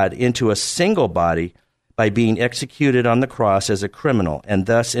God into a single body by being executed on the cross as a criminal, and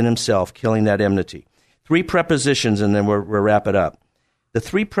thus in himself killing that enmity. 3 prepositions, and then we'll wrap it up. The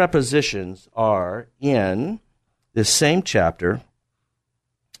 3 prepositions are in this same chapter.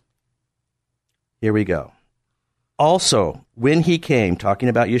 Here we go. Also, when he came, talking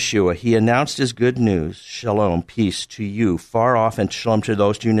about Yeshua, he announced his good news, shalom, peace to you, far off, and shalom to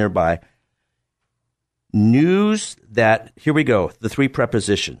those to you nearby. News that, here we go, the 3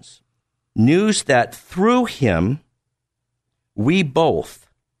 prepositions. News that through him, we both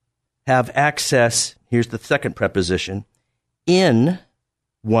have access, here's the second preposition, in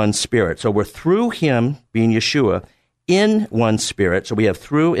one spirit. So we're through him, being Yeshua, in one spirit. So we have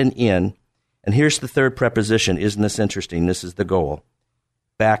through and in. And here's the third preposition. Isn't this interesting? This is the goal.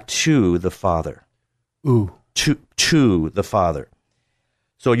 Back to the Father. Ooh. To the Father.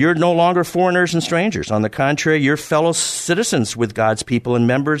 So you're no longer foreigners and strangers. On the contrary, you're fellow citizens with God's people and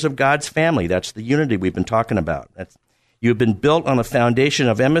members of God's family. That's the unity we've been talking about. You've been built on a foundation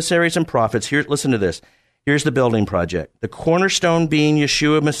of emissaries and prophets. Here, listen to this. Here's the building project. The cornerstone being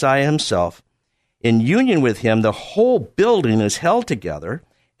Yeshua Messiah himself. In union with him, the whole building is held together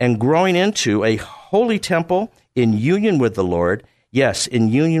and growing into a holy temple in union with the Lord. Yes, in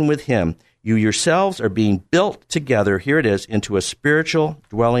union with him. You yourselves are being built together, here it is, into a spiritual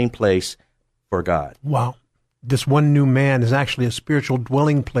dwelling place for God. Wow. This one new man is actually a spiritual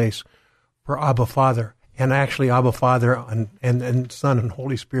dwelling place for Abba Father, and actually Abba Father and Son and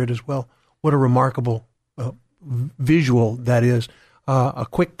Holy Spirit as well. What a remarkable visual that is. A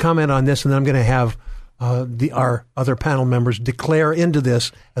quick comment on this, and then I'm going to have our other panel members declare into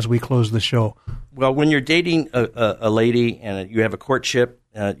this as we close the show. Well, when you're dating a lady and you have a courtship,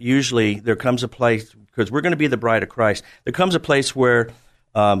 usually there comes a place, because we're going to be the bride of Christ, there comes a place where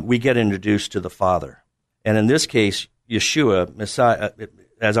we get introduced to the Father. And in this case, Yeshua, Messiah,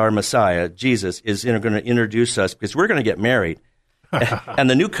 as our Messiah, Jesus, is going to introduce us, because we're going to get married. And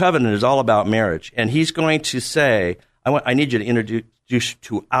the new covenant is all about marriage. And he's going to say, I need you to introduce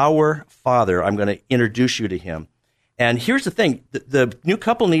to our Father. I'm going to introduce you to him. And here's the thing. The new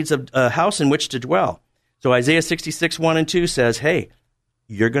couple needs a house in which to dwell. So Isaiah 66, 1 and 2 says, hey,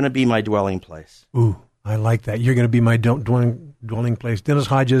 you're going to be my dwelling place. Ooh, I like that. You're going to be my dwelling place. Dennis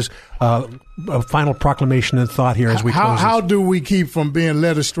Hodges, a final proclamation and thought here as we close. How do we keep from being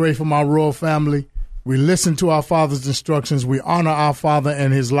led astray from our royal family? We listen to our Father's instructions. We honor our Father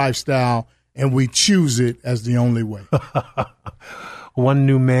and his lifestyle, and we choose it as the only way. One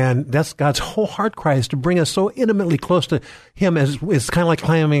new man. That's God's whole heart cry, is to bring us so intimately close to him. As it's kind of like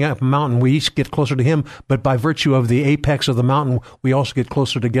climbing up a mountain. We each get closer to him, but by virtue of the apex of the mountain, we also get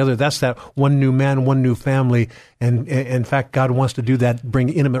closer together. That's that one new man, one new family. And in fact, God wants to do that, bring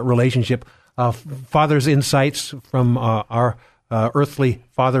intimate relationship. Father's insights from our earthly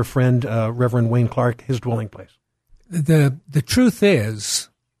father friend, Reverend Wayne Clark, his dwelling place. The truth is,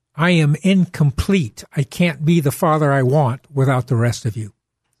 I am incomplete. I can't be the father I want without the rest of you.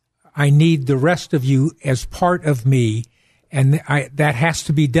 I need the rest of you as part of me, and that has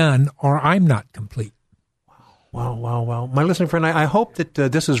to be done, or I'm not complete. Wow. My listening friend, I hope that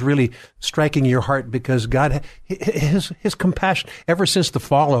this is really striking your heart, because God, his compassion, ever since the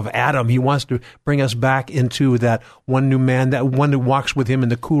fall of Adam, he wants to bring us back into that one new man, that one who walks with him in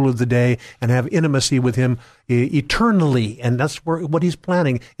the cool of the day and have intimacy with him eternally. And that's what he's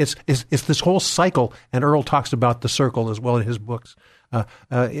planning. It's this whole cycle, and Earl talks about the circle as well in his books.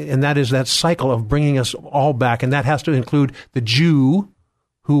 And that is that cycle of bringing us all back. And that has to include the Jew,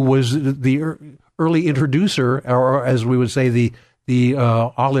 who was the early introducer, or as we would say, the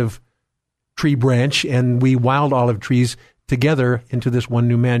olive tree branch, and we wild olive trees together into this one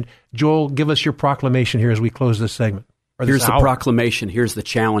new man. Joel, give us your proclamation here as we close this segment. Here's the proclamation. Here's the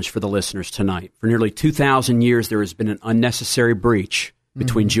challenge for the listeners tonight. For nearly 2,000 years, there has been an unnecessary breach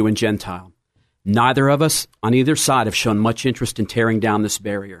between Jew and Gentile. Neither of us on either side have shown much interest in tearing down this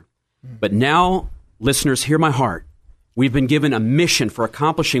barrier. But now, listeners, hear my heart. We've been given a mission for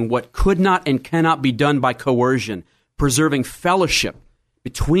accomplishing what could not and cannot be done by coercion, preserving fellowship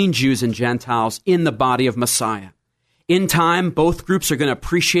between Jews and Gentiles in the body of Messiah. In time, both groups are going to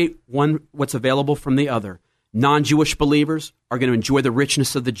appreciate what's available from the other. Non-Jewish believers are going to enjoy the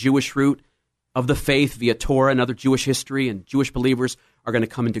richness of the Jewish root of the faith via Torah and other Jewish history, and Jewish believers are going to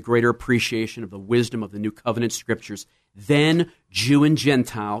come into greater appreciation of the wisdom of the New Covenant Scriptures. Then Jew and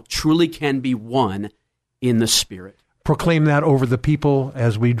Gentile truly can be one in the Spirit. Proclaim that over the people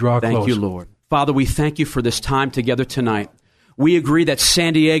as we draw close. Thank you, Lord. Father, we thank you for this time together tonight. We agree that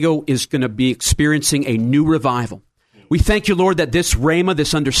San Diego is going to be experiencing a new revival. We thank you, Lord, that this rhema,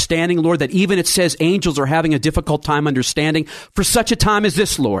 this understanding, Lord, that even it says angels are having a difficult time understanding for such a time as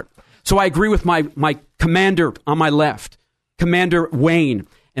this, Lord. So I agree with my commander on my left, Commander Wayne,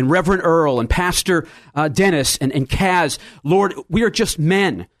 and Reverend Earl, and Pastor Dennis, and Kaz. Lord, we are just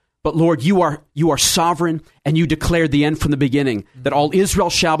men. But Lord, you are sovereign, and you declared the end from the beginning, that all Israel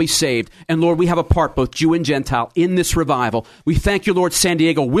shall be saved. And Lord, we have a part, both Jew and Gentile, in this revival. We thank you, Lord, San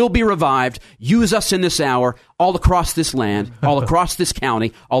Diego will be revived. Use us in this hour, all across this land, all across this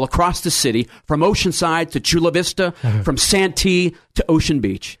county, all across the city, from Oceanside to Chula Vista, from Santee to Ocean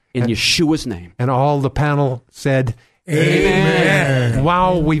Beach, in Yeshua's name. And all the panel said, Amen.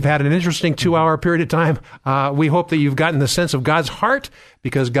 Wow, we've had an interesting 2-hour period of time. We hope that you've gotten the sense of God's heart,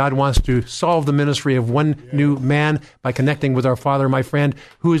 because God wants to solve the ministry of one new man by connecting with our Father. My friend,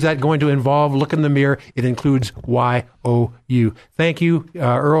 who is that going to involve? Look in the mirror. It includes YOU. Thank you,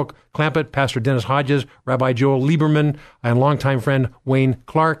 Earl Clampett, Pastor Dennis Hodges, Rabbi Joel Lieberman, and longtime friend Wayne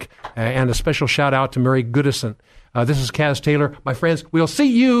Clark, and a special shout out to Mary Goodison. This is Kaz Taylor. My friends, we'll see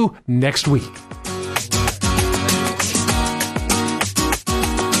you next week.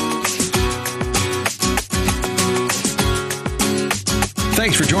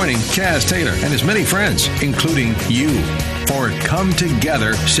 Thanks for joining Kaz Taylor and his many friends, including you, for Come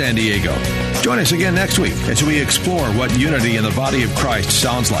Together San Diego. Join us again next week as we explore what unity in the body of Christ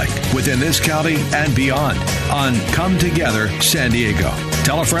sounds like within this county and beyond on Come Together San Diego.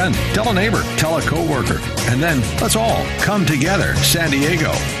 Tell a friend, tell a neighbor, tell a coworker, and then let's all come together San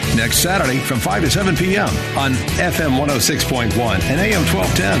Diego next Saturday from 5 to 7 p.m. on FM 106.1 and AM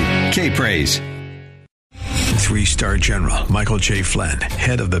 1210. K-Praise. 3-star General Michael J. Flynn,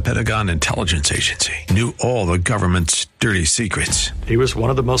 head of the Pentagon Intelligence Agency, knew all the government's dirty secrets. He was one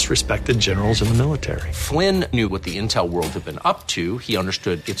of the most respected generals in the military. Flynn knew what the intel world had been up to. He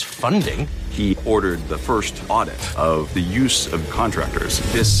understood its funding. He ordered the first audit of the use of contractors.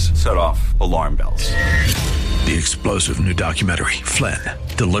 This set off alarm bells. The explosive new documentary, Flynn,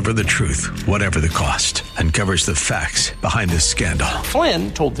 Deliver the Truth, Whatever the Cost, uncovers the facts behind this scandal.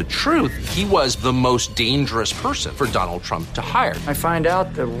 Flynn told the truth. He was the most dangerous person for Donald Trump to hire. I find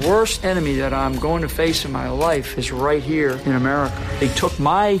out the worst enemy that I'm going to face in my life is right here in America. They took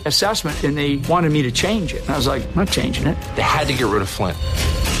my assessment and they wanted me to change it. And I was like, I'm not changing it. They had to get rid of Flynn.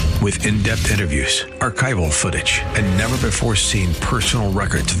 With in-depth interviews, archival footage, and never-before-seen personal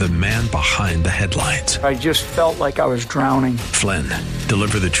records of the man behind the headlines. I just felt like I was drowning. Flynn,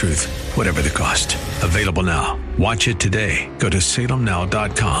 Deliver the Truth, Whatever the Cost. Available now. Watch it today. Go to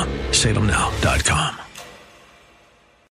salemnow.com. salemnow.com.